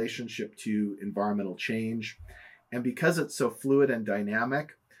in relationship to environmental change. And because it's so fluid and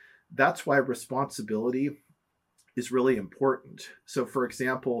dynamic, that's why responsibility is really important. So for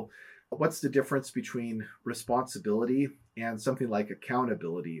example, what's the difference between responsibility and something like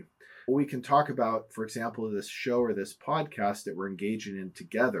accountability? Well, we can talk about, for example, this show or this podcast that we're engaging in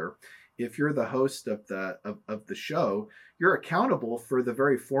together. If you're the host of the show, you're accountable for the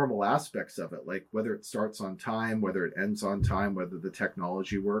very formal aspects of it, like whether it starts on time, whether it ends on time, whether the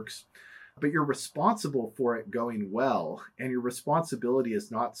technology works. But you're responsible for it going well. And your responsibility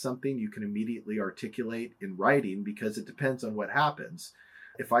is not something you can immediately articulate in writing because it depends on what happens.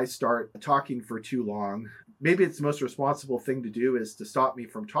 If I start talking for too long, maybe it's the most responsible thing to do is to stop me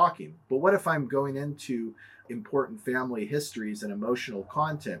from talking. But what if I'm going into important family histories and emotional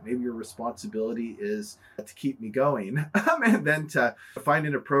content. Maybe your responsibility is to keep me going and then to find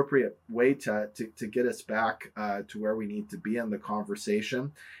an appropriate way to get us back to where we need to be in the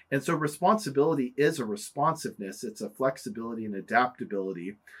conversation. And so responsibility is a responsiveness. It's a flexibility and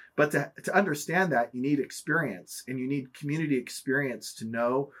adaptability. But to understand that, you need experience, and you need community experience to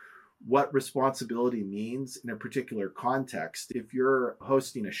know what responsibility means in a particular context. If you're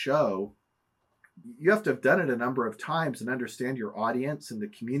hosting a show, you have to have done it a number of times and understand your audience and the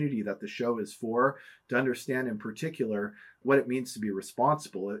community that the show is for, to understand in particular what it means to be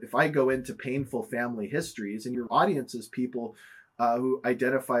responsible. If I go into painful family histories and your audience is people who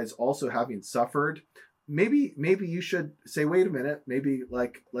identify as also having suffered, maybe you should say, wait a minute, maybe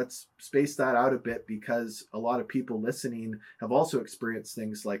let's space that out a bit, because a lot of people listening have also experienced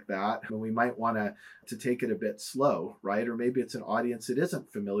things like that, and we might want to take it a bit slow, right? Or maybe it's an audience that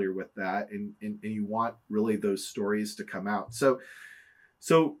isn't familiar with that, and you want really those stories to come out. So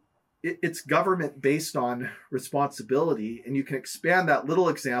it's government based on responsibility, and you can expand that little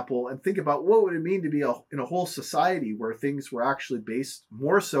example and think about what would it mean to be in a whole society where things were actually based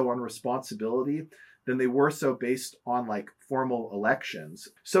more so on responsibility than they were so based on formal elections.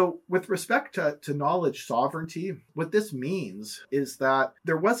 So with respect to knowledge sovereignty, what this means is that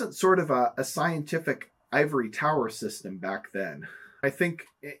there wasn't sort of a scientific ivory tower system back then. I think,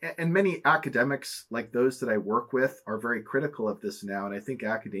 and many academics like those that I work with are very critical of this now, and I think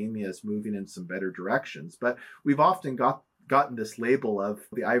academia is moving in some better directions. But we've often gotten this label of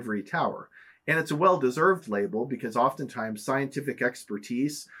the ivory tower. And it's a well-deserved label, because oftentimes scientific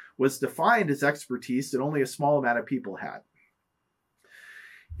expertise was defined as expertise that only a small amount of people had.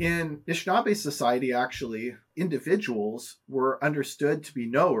 In Anishinaabe society, actually, individuals were understood to be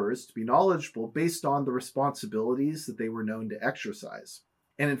knowers, to be knowledgeable, based on the responsibilities that they were known to exercise.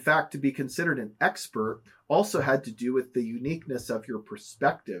 And in fact, to be considered an expert also had to do with the uniqueness of your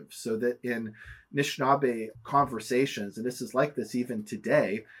perspective, so that in Anishinaabe conversations, and this is like this even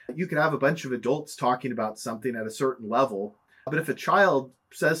today, you can have a bunch of adults talking about something at a certain level, but if a child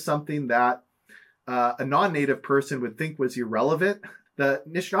says something that a non-native person would think was irrelevant, the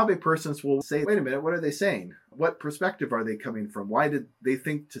Anishinaabe persons will say, wait a minute, what are they saying? What perspective are they coming from? Why did they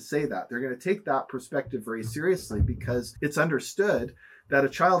think to say that? They're going to take that perspective very seriously, because it's understood that a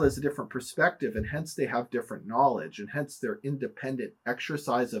child has a different perspective, and hence they have different knowledge, and hence their independent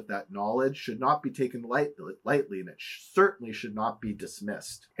exercise of that knowledge should not be taken lightly, and it certainly should not be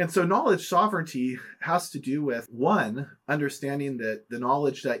dismissed. And so knowledge sovereignty has to do with, one, understanding that the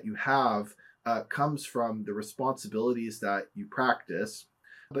knowledge that you have comes from the responsibilities that you practice.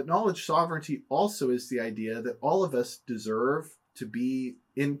 But knowledge sovereignty also is the idea that all of us deserve to be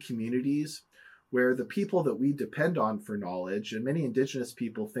in communities where the people that we depend on for knowledge, and many Indigenous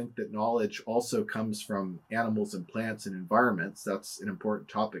people think that knowledge also comes from animals and plants and environments. That's an important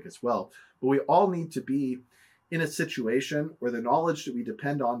topic as well. But we all need to be in a situation where the knowledge that we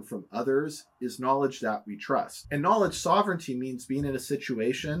depend on from others is knowledge that we trust. And knowledge sovereignty means being in a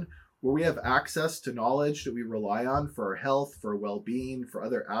situation where we have access to knowledge that we rely on for our health, for our well-being, for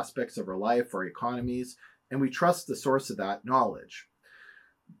other aspects of our life, our economies, and we trust the source of that knowledge.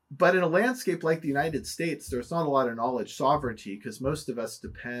 But in a landscape like the United States, there's not a lot of knowledge sovereignty, because most of us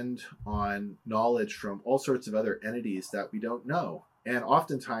depend on knowledge from all sorts of other entities that we don't know. And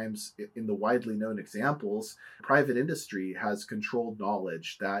oftentimes, in the widely known examples, private industry has controlled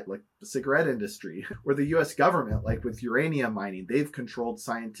knowledge that, like the cigarette industry, or the US government, like with uranium mining, they've controlled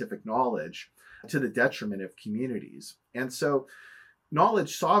scientific knowledge to the detriment of communities. And so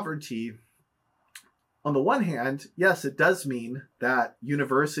knowledge sovereignty, on the one hand, yes, it does mean that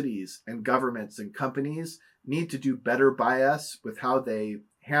universities and governments and companies need to do better by us with how they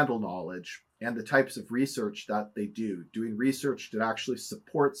handle knowledge and the types of research that they do, doing research that actually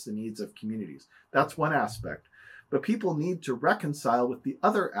supports the needs of communities. That's one aspect. But people need to reconcile with the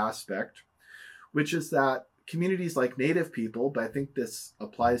other aspect, which is that communities like Native people, but I think this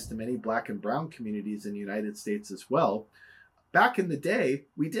applies to many Black and Brown communities in the United States as well, back in the day,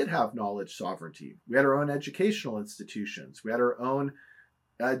 we did have knowledge sovereignty. We had our own educational institutions. We had our own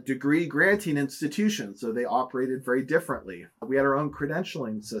degree granting institutions, so they operated very differently. We had our own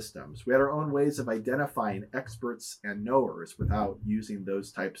credentialing systems. We had our own ways of identifying experts and knowers without using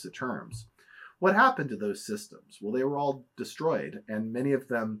those types of terms. What happened to those systems? Well, they were all destroyed, and many of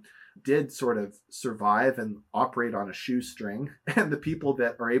them did sort of survive and operate on a shoestring, and the people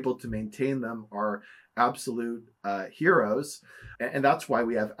that are able to maintain them are absolute heroes, and that's why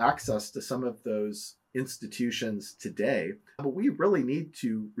we have access to some of those institutions today. But we really need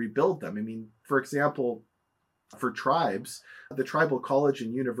to rebuild them. I mean, for example, for tribes, the tribal college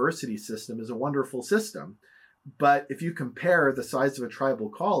and university system is a wonderful system, But if you compare the size of a tribal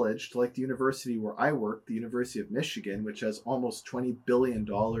college to like the university where I work, the University of Michigan, which has almost $20 billion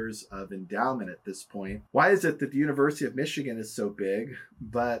of endowment at this point, why is it that the University of Michigan is so big,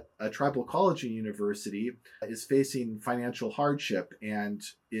 but a tribal college and university is facing financial hardship and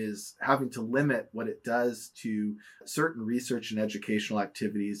is having to limit what it does to certain research and educational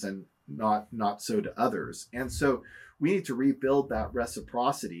activities and not so to others? And so we need to rebuild that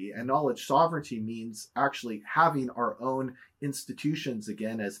reciprocity, and knowledge sovereignty means actually having our own institutions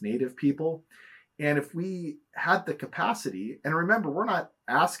again as Native people. And if we had the capacity, and remember, we're not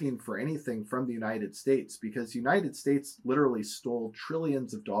asking for anything from the United States, because the United States literally stole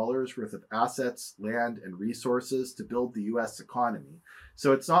trillions of dollars worth of assets, land, and resources to build the US economy.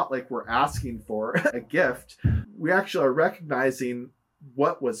 So it's not like we're asking for a gift. We actually are recognizing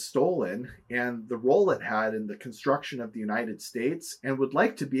what was stolen and the role it had in the construction of the United States, and would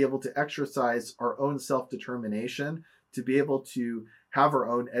like to be able to exercise our own self-determination, to be able to have our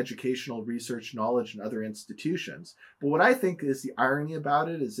own educational, research, knowledge, and other institutions. But what I think is the irony about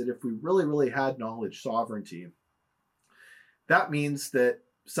it is that if we really, really had knowledge sovereignty, that means that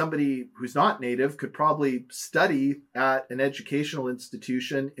somebody who's not Native could probably study at an educational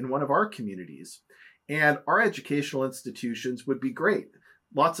institution in one of our communities. And our educational institutions would be great.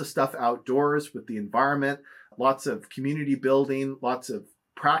 Lots of stuff outdoors with the environment, lots of community building, lots of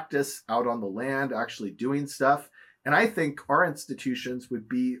practice out on the land, actually doing stuff. And I think our institutions would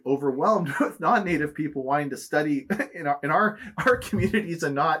be overwhelmed with non-Native people wanting to study in our communities,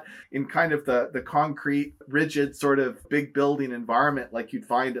 and not in kind of the concrete, rigid sort of big building environment like you'd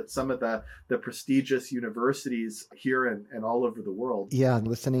find at some of the prestigious universities here and all over the world. Yeah,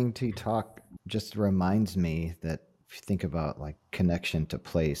 listening to you talk just reminds me that if you think about like connection to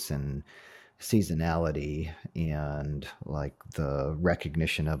place and seasonality and like the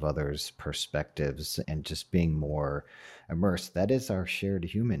recognition of others' perspectives and just being more immersed, that is our shared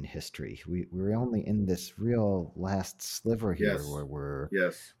human history. We're only in this real last sliver here Yes. where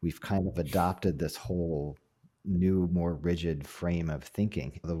Yes. we've kind of adopted this whole new, more rigid frame of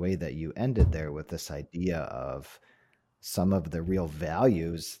thinking. The way that you ended there with this idea of some of the real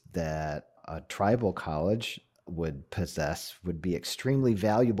values that a tribal college would possess would be extremely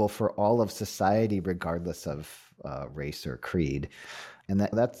valuable for all of society, regardless of race or creed. And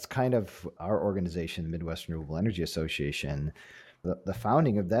that's kind of our organization, the Midwest Renewable Energy Association. The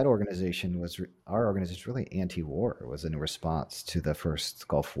founding of that organization was our organization really anti-war. It was in response to the first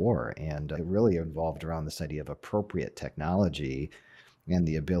Gulf War. And it really involved around this idea of appropriate technology and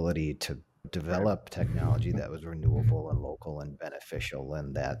the ability to develop technology that was renewable and local and beneficial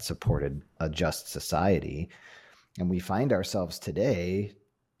and that supported a just society. And we find ourselves today,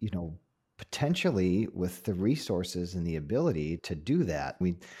 potentially with the resources and the ability to do that.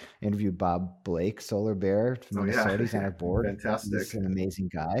 We interviewed Bob Blake, Solar Bear from Minnesota. He's on our board. Fantastic. He's an amazing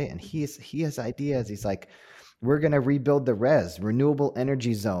guy. And he has ideas. He's like, we're going to rebuild the renewable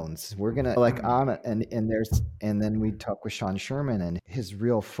energy zones. We're going to on it. And then we talk with Sean Sherman and his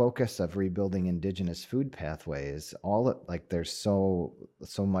real focus of rebuilding indigenous food pathways. There's so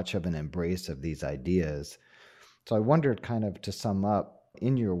much of an embrace of these ideas. So I wondered, kind of to sum up,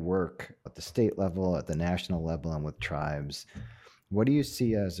 in your work at the state level, at the national level, and with tribes, what do you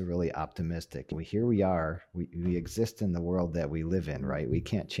see as really optimistic? Here we are, we exist in the world that we live in, right? We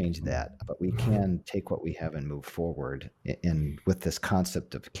can't change that, but we can take what we have and move forward in with this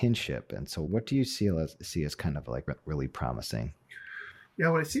concept of kinship. And so what do you see as kind of like really promising? Yeah,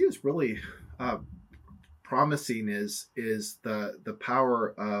 what I see is really promising is the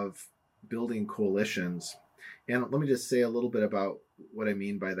power of building coalitions. And let me just say a little bit about what I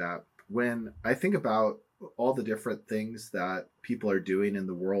mean by that. When I think about all the different things that people are doing in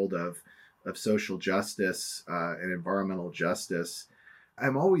the world of social justice and environmental justice,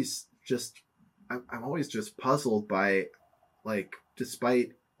 I'm always just puzzled by, like,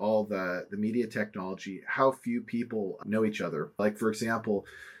 despite all the media technology, how few people know each other. Like, for example,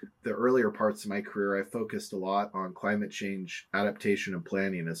 the earlier parts of my career, I focused a lot on climate change adaptation and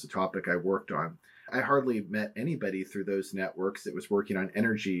planning as a topic I worked on. I hardly met anybody through those networks that was working on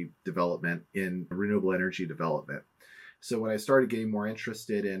energy development in renewable energy development. So when I started getting more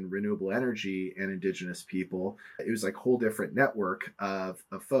interested in renewable energy and indigenous people, it was like a whole different network of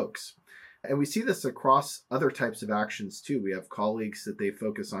folks. And we see this across other types of actions too. We have colleagues that they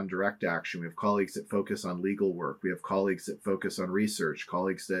focus on direct action. We have colleagues that focus on legal work. We have colleagues that focus on research,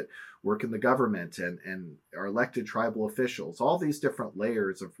 colleagues that work in the government and are elected tribal officials, all these different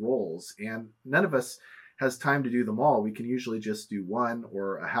layers of roles. And none of us has time to do them all. We can usually just do one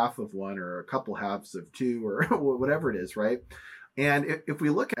or a half of one or a couple halves of two or whatever it is, right? And if we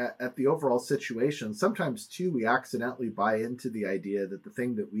look at the overall situation, sometimes too, we accidentally buy into the idea that the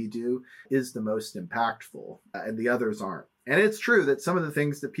thing that we do is the most impactful and the others aren't. And it's true that some of the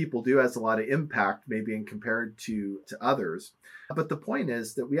things that people do has a lot of impact, maybe in compared to others. But the point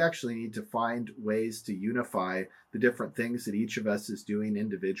is that we actually need to find ways to unify the different things that each of us is doing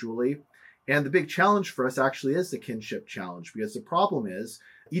individually. And the big challenge for us actually is the kinship challenge, because the problem is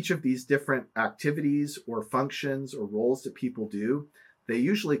each of these different activities or functions or roles that people do, they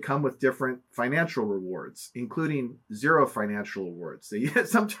usually come with different financial rewards, including zero financial rewards. They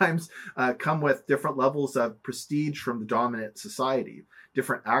sometimes come with different levels of prestige from the dominant society,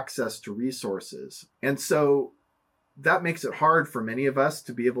 different access to resources. And so that makes it hard for many of us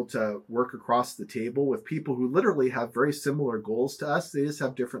to be able to work across the table with people who literally have very similar goals to us. They just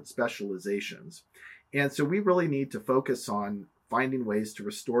have different specializations. And so we really need to focus on finding ways to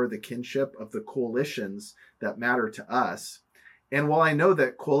restore the kinship of the coalitions that matter to us. And while I know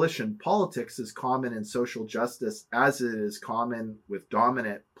that coalition politics is common in social justice as it is common with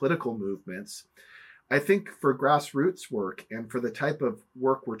dominant political movements, I think for grassroots work and for the type of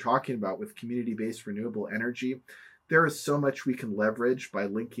work we're talking about with community-based renewable energy, there is so much we can leverage by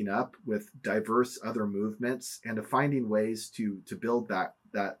linking up with diverse other movements and to finding ways to build that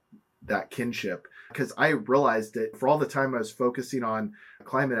kinship. Because I realized that for all the time I was focusing on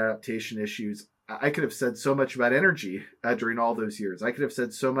climate adaptation issues, I could have said so much about energy during all those years. I could have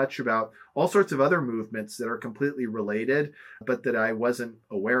said so much about all sorts of other movements that are completely related, but that I wasn't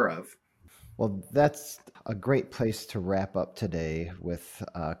aware of. Well, that's a great place to wrap up today with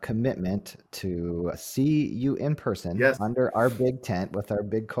a commitment to see you in person Yes. under our big tent with our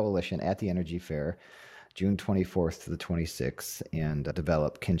big coalition at the Energy Fair, June 24th to the 26th, and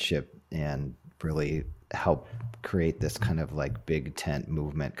develop kinship and really help create this kind of like big tent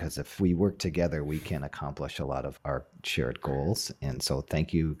movement, because if we work together, we can accomplish a lot of our shared goals. And so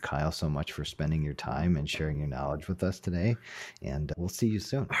thank you, Kyle, so much for spending your time and sharing your knowledge with us today. And we'll see you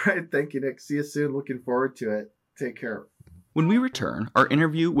soon. All right. Thank you, Nick. See you soon. Looking forward to it. Take care. When we return, our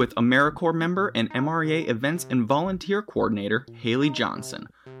interview with AmeriCorps member and MREA events and volunteer coordinator, Haley Johnson.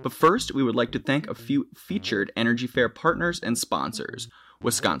 But first, we would like to thank a few featured Energy Fair partners and sponsors.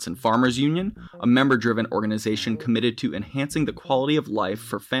 Wisconsin Farmers Union, a member-driven organization committed to enhancing the quality of life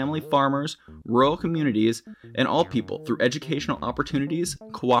for family farmers, rural communities, and all people through educational opportunities,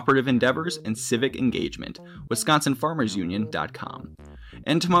 cooperative endeavors, and civic engagement. WisconsinFarmersUnion.com.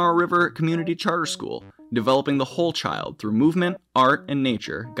 And Tomorrow River Community Charter School, developing the whole child through movement, art, and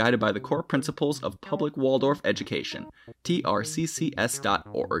nature, guided by the core principles of public Waldorf education.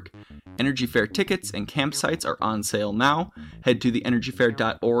 trccs.org. Energy Fair tickets and campsites are on sale now. Head to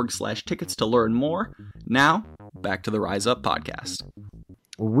theenergyfair.org/tickets to learn more. Now, back to the Rise Up podcast.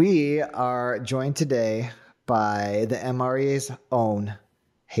 We are joined today by the MREA's own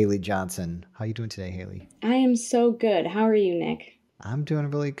Haley Johnson. How are you doing today, Haley? I am so good. How are you, Nick? I'm doing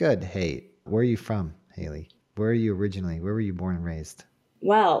really good. Hey, where are you from, Haley? Where are you originally? Where were you born and raised?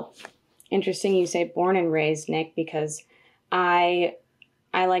 Well, interesting you say born and raised, Nick, because I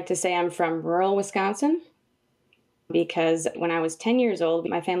like to say I'm from rural Wisconsin, because when I was 10 years old,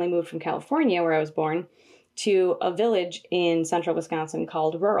 my family moved from California, where I was born, to a village in central Wisconsin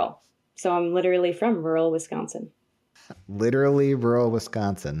called Rural. So I'm literally from rural Wisconsin. Literally rural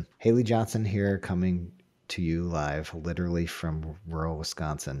Wisconsin. Haley Johnson here, coming to you live literally from rural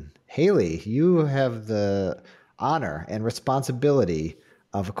Wisconsin. Haley, you have the honor and responsibility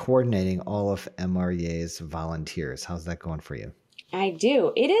of coordinating all of MREA's volunteers. How's that going for you? I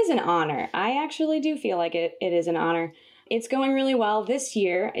do. It is an honor. I actually do feel like it is an honor. It's going really well. This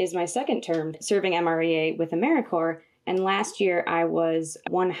year is my second term serving MREA with AmeriCorps, and last year I was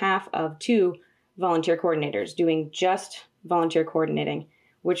one half of two volunteer coordinators doing just volunteer coordinating,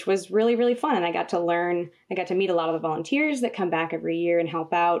 which was really, really fun. And I got to meet a lot of the volunteers that come back every year and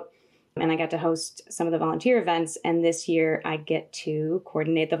help out. And I got to host some of the volunteer events. And this year I get to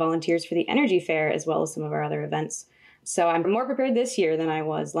coordinate the volunteers for the Energy Fair as well as some of our other events. So I'm more prepared this year than I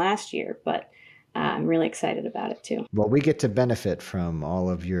was last year, but I'm really excited about it too. Well, we get to benefit from all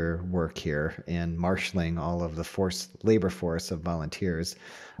of your work here and marshaling all of the labor force of volunteers.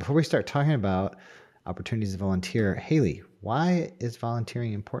 Before we start talking about opportunities to volunteer, Haley, why is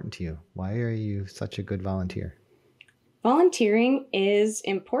volunteering important to you? Why are you such a good volunteer? Volunteering is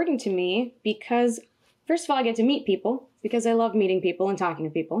important to me because, first of all, I get to meet people because I love meeting people and talking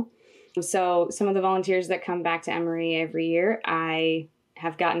to people. So some of the volunteers that come back to Emory every year, I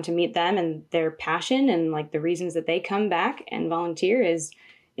have gotten to meet them and their passion and like the reasons that they come back and volunteer is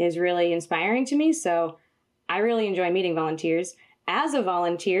really inspiring to me. So I really enjoy meeting volunteers. As a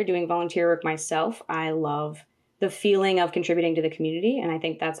volunteer, doing volunteer work myself, I love the feeling of contributing to the community. And I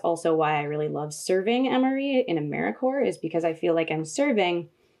think that's also why I really love serving MRE in AmeriCorps, is because I feel like I'm serving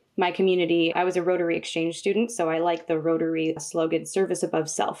my community. I was a Rotary Exchange student, so I like the Rotary slogan, service above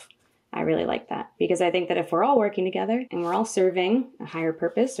self. I really like that because I think that if we're all working together and we're all serving a higher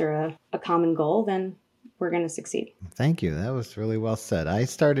purpose or a common goal, then we're going to succeed. Thank you. That was really well said. I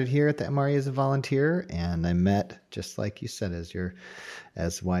started here at the MRE as a volunteer, and I met, just like you said,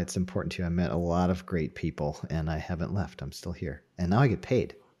 as why it's important to you, I met a lot of great people, and I haven't left. I'm still here. And now I get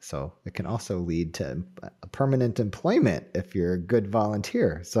paid. So it can also lead to a permanent employment if you're a good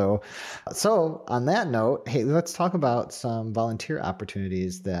volunteer. So on that note, hey, let's talk about some volunteer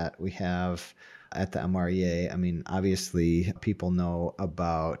opportunities that we have at the MREA. I mean, obviously people know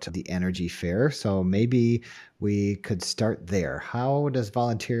about the Energy Fair, so maybe we could start there. How does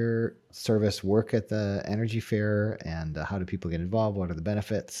volunteer service work at the Energy Fair, and how do people get involved? What are the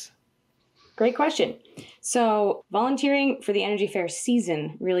benefits? Great question. So volunteering for the Energy Fair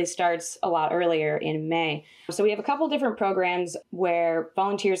season really starts a lot earlier in May. So we have a couple different programs where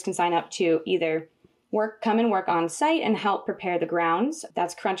volunteers can sign up to either come and work on site and help prepare the grounds.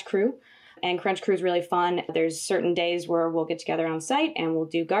 That's Crunch Crew. And Crunch Crew is really fun. There's certain days where we'll get together on site and we'll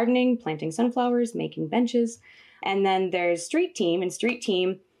do gardening, planting sunflowers, making benches. And then there's Street Team, and Street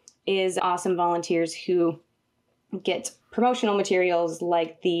Team is awesome volunteers who get promotional materials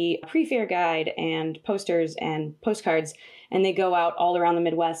like the pre-fair guide and posters and postcards, and they go out all around the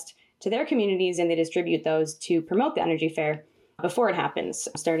Midwest to their communities and they distribute those to promote the Energy Fair before it happens.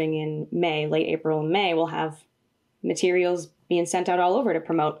 Starting in May, late April and May, we'll have materials being sent out all over to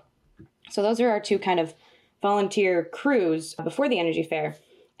promote. So those are our two kind of volunteer crews before the Energy Fair.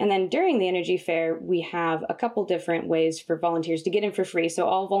 And then during the Energy Fair, we have a couple different ways for volunteers to get in for free. So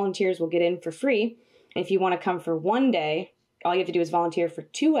all volunteers will get in for free. If you want to come for one day, all you have to do is volunteer for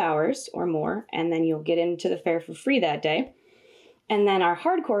 2 hours or more, and then you'll get into the fair for free that day. And then our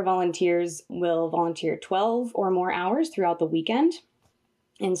hardcore volunteers will volunteer 12 or more hours throughout the weekend.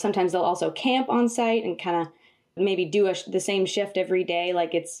 And sometimes they'll also camp on site and kind of maybe do the same shift every day,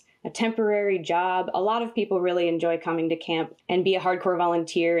 like it's a temporary job. A lot of people really enjoy coming to camp and be a hardcore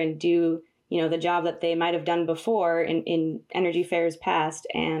volunteer and do, the job that they might have done before in Energy Fairs past.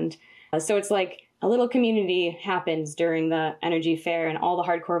 And so it's like a little community happens during the Energy Fair, and all the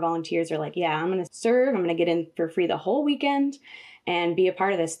hardcore volunteers are like, yeah, I'm going to serve. I'm going to get in for free the whole weekend and be a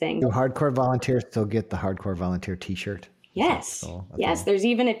part of this thing. Do hardcore volunteers still get the hardcore volunteer t-shirt? Yes. Yes. There's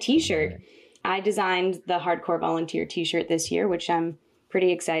even a t-shirt. Right. I designed the hardcore volunteer t-shirt this year, which I'm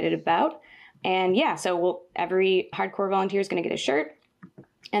pretty excited about. And yeah, so every hardcore volunteer is going to get a shirt.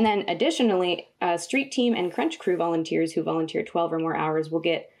 And then additionally, Street Team and Crunch Crew volunteers who volunteer 12 or more hours will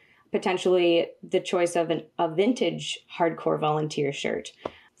get potentially the choice of a vintage hardcore volunteer shirt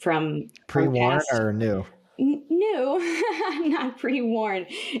from pre-worn or new? New, not pre-worn.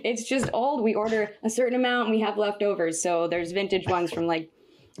 It's just old. We order a certain amount and we have leftovers. So there's vintage ones from like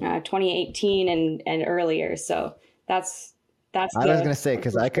 2018 and earlier. So that's. I was going to say,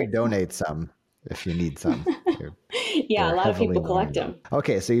 because I could donate some if you need some. Yeah, a lot of people collect them.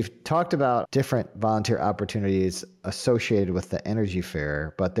 Okay, so you've talked about different volunteer opportunities associated with the Energy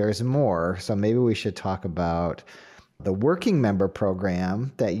Fair, but there's more. So maybe we should talk about the working member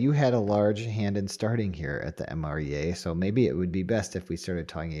program that you had a large hand in starting here at the MREA. So maybe it would be best if we started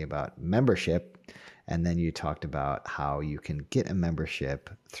talking about membership, and then you talked about how you can get a membership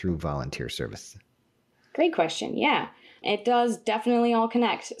through volunteer service. Great question. Yeah. It does definitely all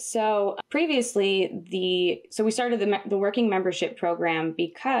connect. So previously, we started the working membership program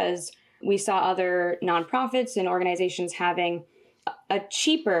because we saw other nonprofits and organizations having a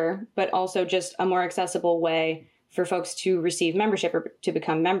cheaper, but also just a more accessible way for folks to receive membership or to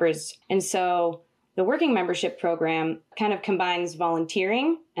become members. And so the working membership program kind of combines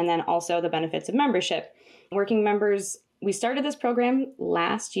volunteering and then also the benefits of membership. Working members, we started this program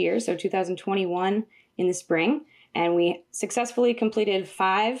last year, so 2021 in the spring. And we successfully completed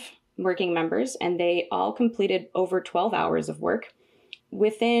 5 working members, and they all completed over 12 hours of work.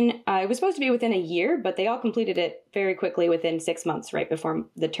 It was supposed to be within a year, but they all completed it very quickly within 6 months, right before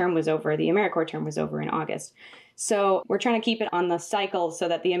the term was over. The AmeriCorps term was over in August. So we're trying to keep it on the cycle so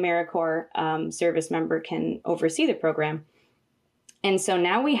that the AmeriCorps service member can oversee the program. And so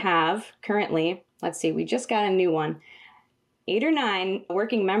now we have currently, we just got a new one, 8 or 9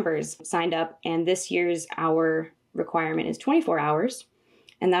 working members signed up, and this year's our requirement is 24 hours,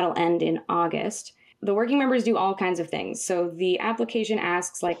 and that'll end in August. The working members do all kinds of things. So the application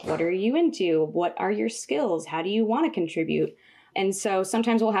asks, like, what are you into? What are your skills? How do you want to contribute? And so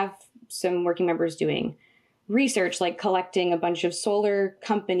sometimes we'll have some working members doing research, like collecting a bunch of solar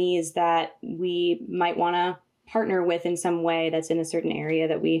companies that we might want to partner with in some way that's in a certain area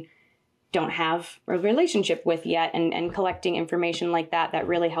that we don't have a relationship with yet, and collecting information like that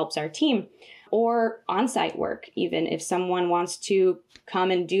really helps our team. Or on-site work, even if someone wants to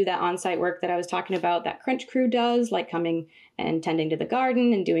come and do that on-site work that I was talking about, that Crunch Crew does, like coming and tending to the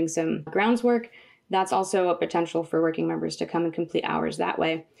garden and doing some grounds work, that's also a potential for working members to come and complete hours that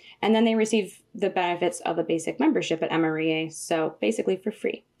way. And then they receive the benefits of a basic membership at MREA, so basically for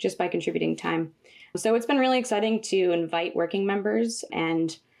free, just by contributing time. So it's been really exciting to invite working members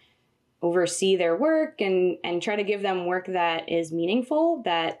and oversee their work and try to give them work that is meaningful,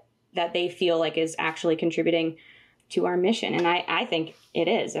 that they feel like is actually contributing to our mission. And I think it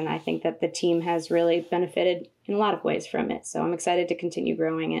is. And I think that the team has really benefited in a lot of ways from it. So I'm excited to continue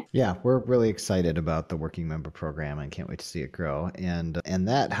growing it. Yeah, we're really excited about the working member program and can't wait to see it grow. And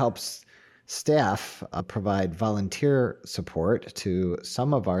that helps staff provide volunteer support to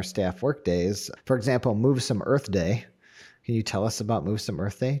some of our staff work days. For example, Move Some Earth Day. Can you tell us about Move Some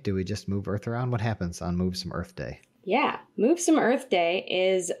Earth Day? Do we just move Earth around? What happens on Move Some Earth Day? Yeah, Move Some Earth Day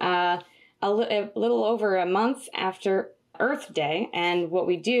is a little over a month after Earth Day. And what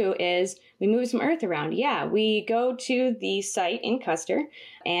we do is we move some earth around. Yeah, we go to the site in Custer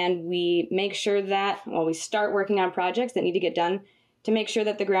and we make sure that, we start working on projects that need to get done to make sure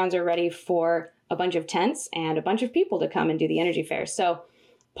that the grounds are ready for a bunch of tents and a bunch of people to come and do the energy fair. So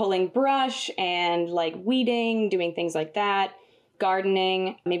pulling brush and like weeding, doing things like that.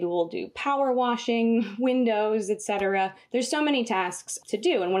 Gardening, maybe we'll do power washing, windows, etc. There's so many tasks to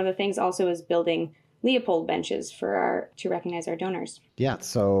do. And one of the things also is building Leopold benches to recognize our donors. Yeah,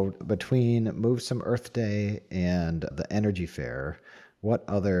 so between Move Some Earth Day and the Energy Fair, what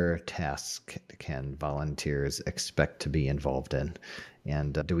other tasks can volunteers expect to be involved in?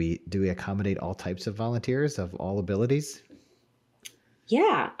 And do we accommodate all types of volunteers of all abilities?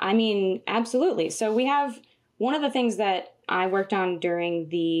 Yeah, I mean, absolutely. So we have one of the things that I worked on during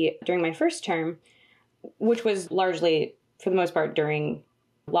my first term, which was largely, for the most part, during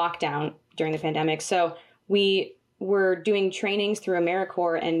lockdown, during the pandemic. So we were doing trainings through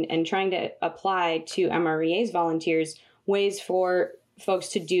AmeriCorps and trying to apply to MREA's volunteers ways for folks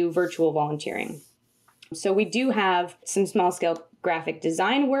to do virtual volunteering. So we do have some small-scale graphic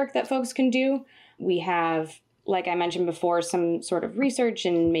design work that folks can do. We have, like I mentioned before, some sort of research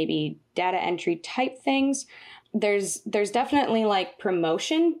and maybe data entry type things. There's definitely like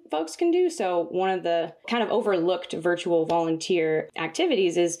promotion folks can do. So one of the kind of overlooked virtual volunteer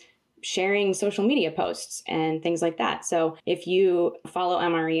activities is sharing social media posts and things like that. So if you follow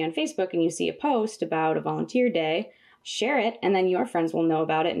MRE on Facebook and you see a post about a volunteer day, share it, and then your friends will know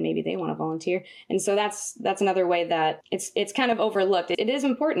about it and maybe they want to volunteer. And so that's another way that it's kind of overlooked. It is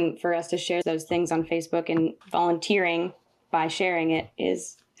important for us to share those things on Facebook, and volunteering by sharing it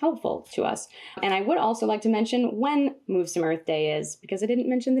is helpful to us. And I would also like to mention when Move Some Earth Day is, because I didn't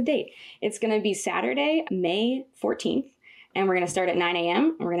mention the date. It's going to be Saturday, May 14th, and we're going to start at 9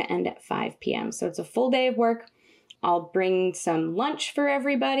 a.m. and we're going to end at 5 p.m. So it's a full day of work. I'll bring some lunch for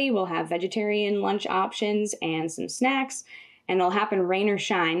everybody. We'll have vegetarian lunch options and some snacks, and it'll happen rain or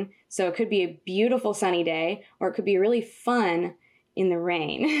shine. So it could be a beautiful sunny day, or it could be really fun in the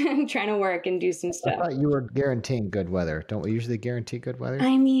rain, trying to work and do some stuff. I thought you were guaranteeing good weather. Don't we usually guarantee good weather?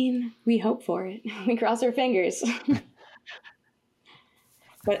 I mean, we hope for it. We cross our fingers.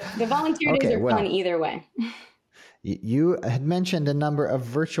 But the volunteer days are fun either way. You had mentioned a number of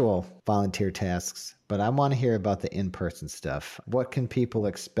virtual volunteer tasks, but I want to hear about the in-person stuff. What can people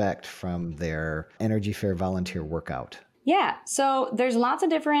expect from their Energy Fair volunteer workout? Yeah, so there's lots of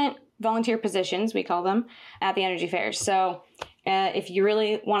different volunteer positions, we call them, at the Energy Fair. So if you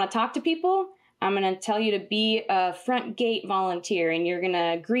really want to talk to people, I'm going to tell you to be a front gate volunteer, and you're going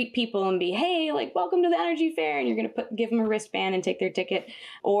to greet people and be, hey, like, welcome to the Energy Fair. And you're going to give them a wristband and take their ticket.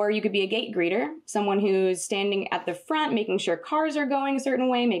 Or you could be a gate greeter, someone who's standing at the front, making sure cars are going a certain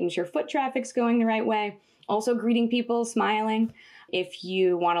way, making sure foot traffic's going the right way. Also greeting people, smiling. If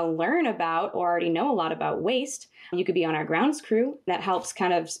you want to learn about or already know a lot about waste, you could be on our grounds crew. That helps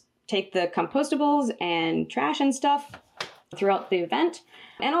kind of take the compostables and trash and stuff throughout the event.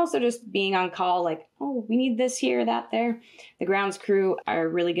 And also just being on call, like, oh, we need this here, that there. The grounds crew are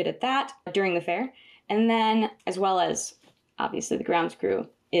really good at that during the fair. And then, as well as, obviously, the grounds crew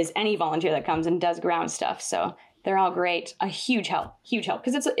is any volunteer that comes and does ground stuff. So they're all great. A huge help,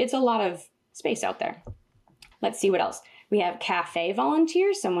 because it's a lot of space out there. Let's see what else. We have cafe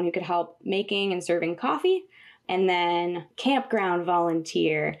volunteers, someone who could help making and serving coffee. And then campground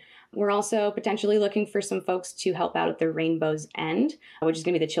volunteer. We're also potentially looking for some folks to help out at the Rainbow's End, which is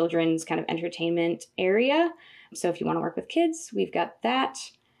going to be the children's kind of entertainment area. So if you want to work with kids, we've got that.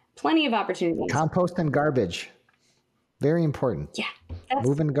 Plenty of opportunities. Compost and garbage. Very important. Yeah. That's,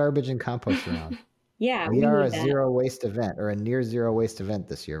 Moving garbage and compost around. yeah. We are a need that. zero waste event, or a near zero waste event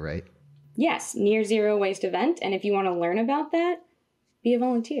this year, right? Yes, near zero waste event. And if you want to learn about that, be a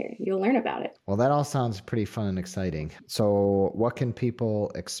volunteer. You'll learn about it. Well, that all sounds pretty fun and exciting. So what can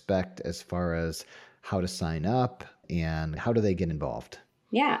people expect as far as how to sign up and how do they get involved?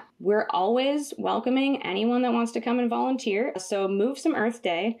 Yeah, we're always welcoming anyone that wants to come and volunteer. So Move Some Earth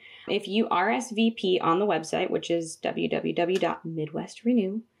Day, if you RSVP on the website, which is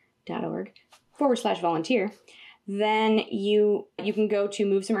www.midwestrenew.org/volunteer, then you can go to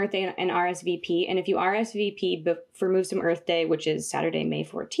Move Some Earth Day and RSVP. And if you RSVP for Move Some Earth Day, which is Saturday, May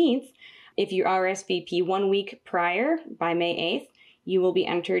 14th, if you RSVP 1 week prior by May 8th, you will be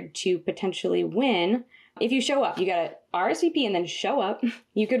entered to potentially win. If you show up, you got to RSVP and then show up.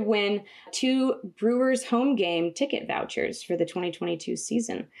 You could win 2 Brewers home game ticket vouchers for the 2022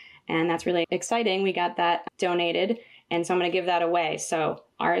 season. And that's really exciting. We got that donated. And so I'm going to give that away. So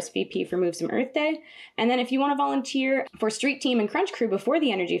RSVP for Move Some Earth Day. And then if you want to volunteer for Street Team and Crunch Crew before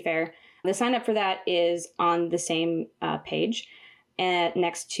the Energy Fair, the sign up for that is on the same page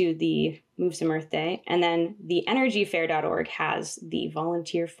next to the Move Some Earth Day. And then the energyfair.org has the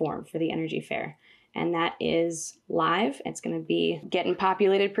volunteer form for the Energy Fair. And that is live. It's going to be getting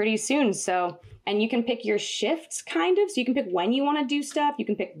populated pretty soon. So, and you can pick your shifts kind of. So you can pick when you want to do stuff. You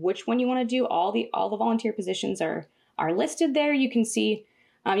can pick which one you want to do. All the volunteer positions are listed there. You can see,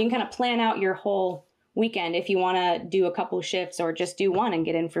 you can kind of plan out your whole weekend if you want to do a couple shifts or just do one and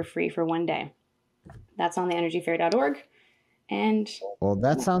get in for free for one day. That's on the energyfair.org. And well,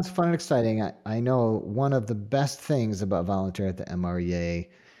 that sounds fun and exciting. I know one of the best things about volunteering at the MREA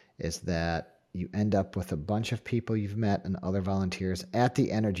is that you end up with a bunch of people you've met and other volunteers at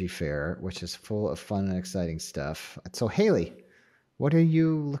the Energy Fair, which is full of fun and exciting stuff. So, Haley, what are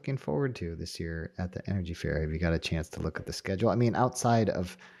you looking forward to this year at the Energy Fair? Have you got a chance to look at the schedule? I mean, outside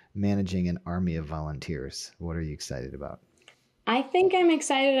of managing an army of volunteers, what are you excited about? I think I'm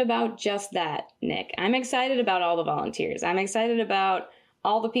excited about just that, Nick. I'm excited about all the volunteers. I'm excited about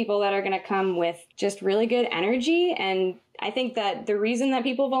all the people that are going to come with just really good energy. And I think that the reason that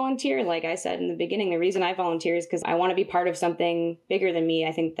people volunteer, like I said in the beginning, the reason I volunteer is because I want to be part of something bigger than me.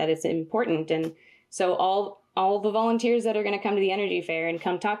 I think that it's important. And so all the volunteers that are going to come to the Energy Fair and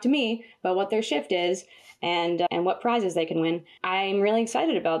come talk to me about what their shift is and what prizes they can win, I'm really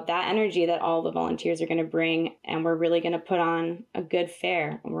excited about that energy that all the volunteers are going to bring. And we're really going to put on a good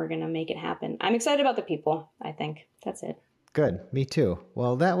fair and we're going to make it happen. I'm excited about the people, I think. That's it. Good. Me too.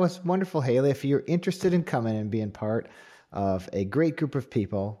 Well, that was wonderful, Haley. If you're interested in coming and being part of a great group of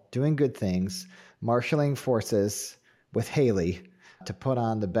people doing good things, marshaling forces with Haley to put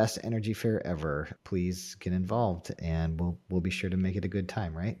on the best Energy Fair ever, please get involved and we'll be sure to make it a good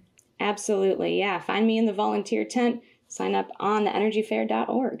time, right? Absolutely. Yeah. Find me in the volunteer tent. Sign up on the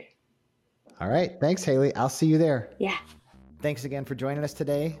energyfair.org. All right. Thanks, Haley. I'll see you there. Yeah. Thanks again for joining us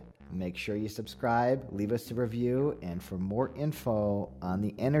today. Make sure you subscribe, leave us a review, and for more info on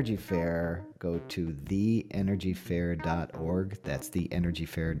the Energy Fair, go to theenergyfair.org. That's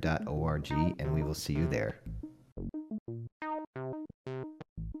theenergyfair.org, and we will see you there.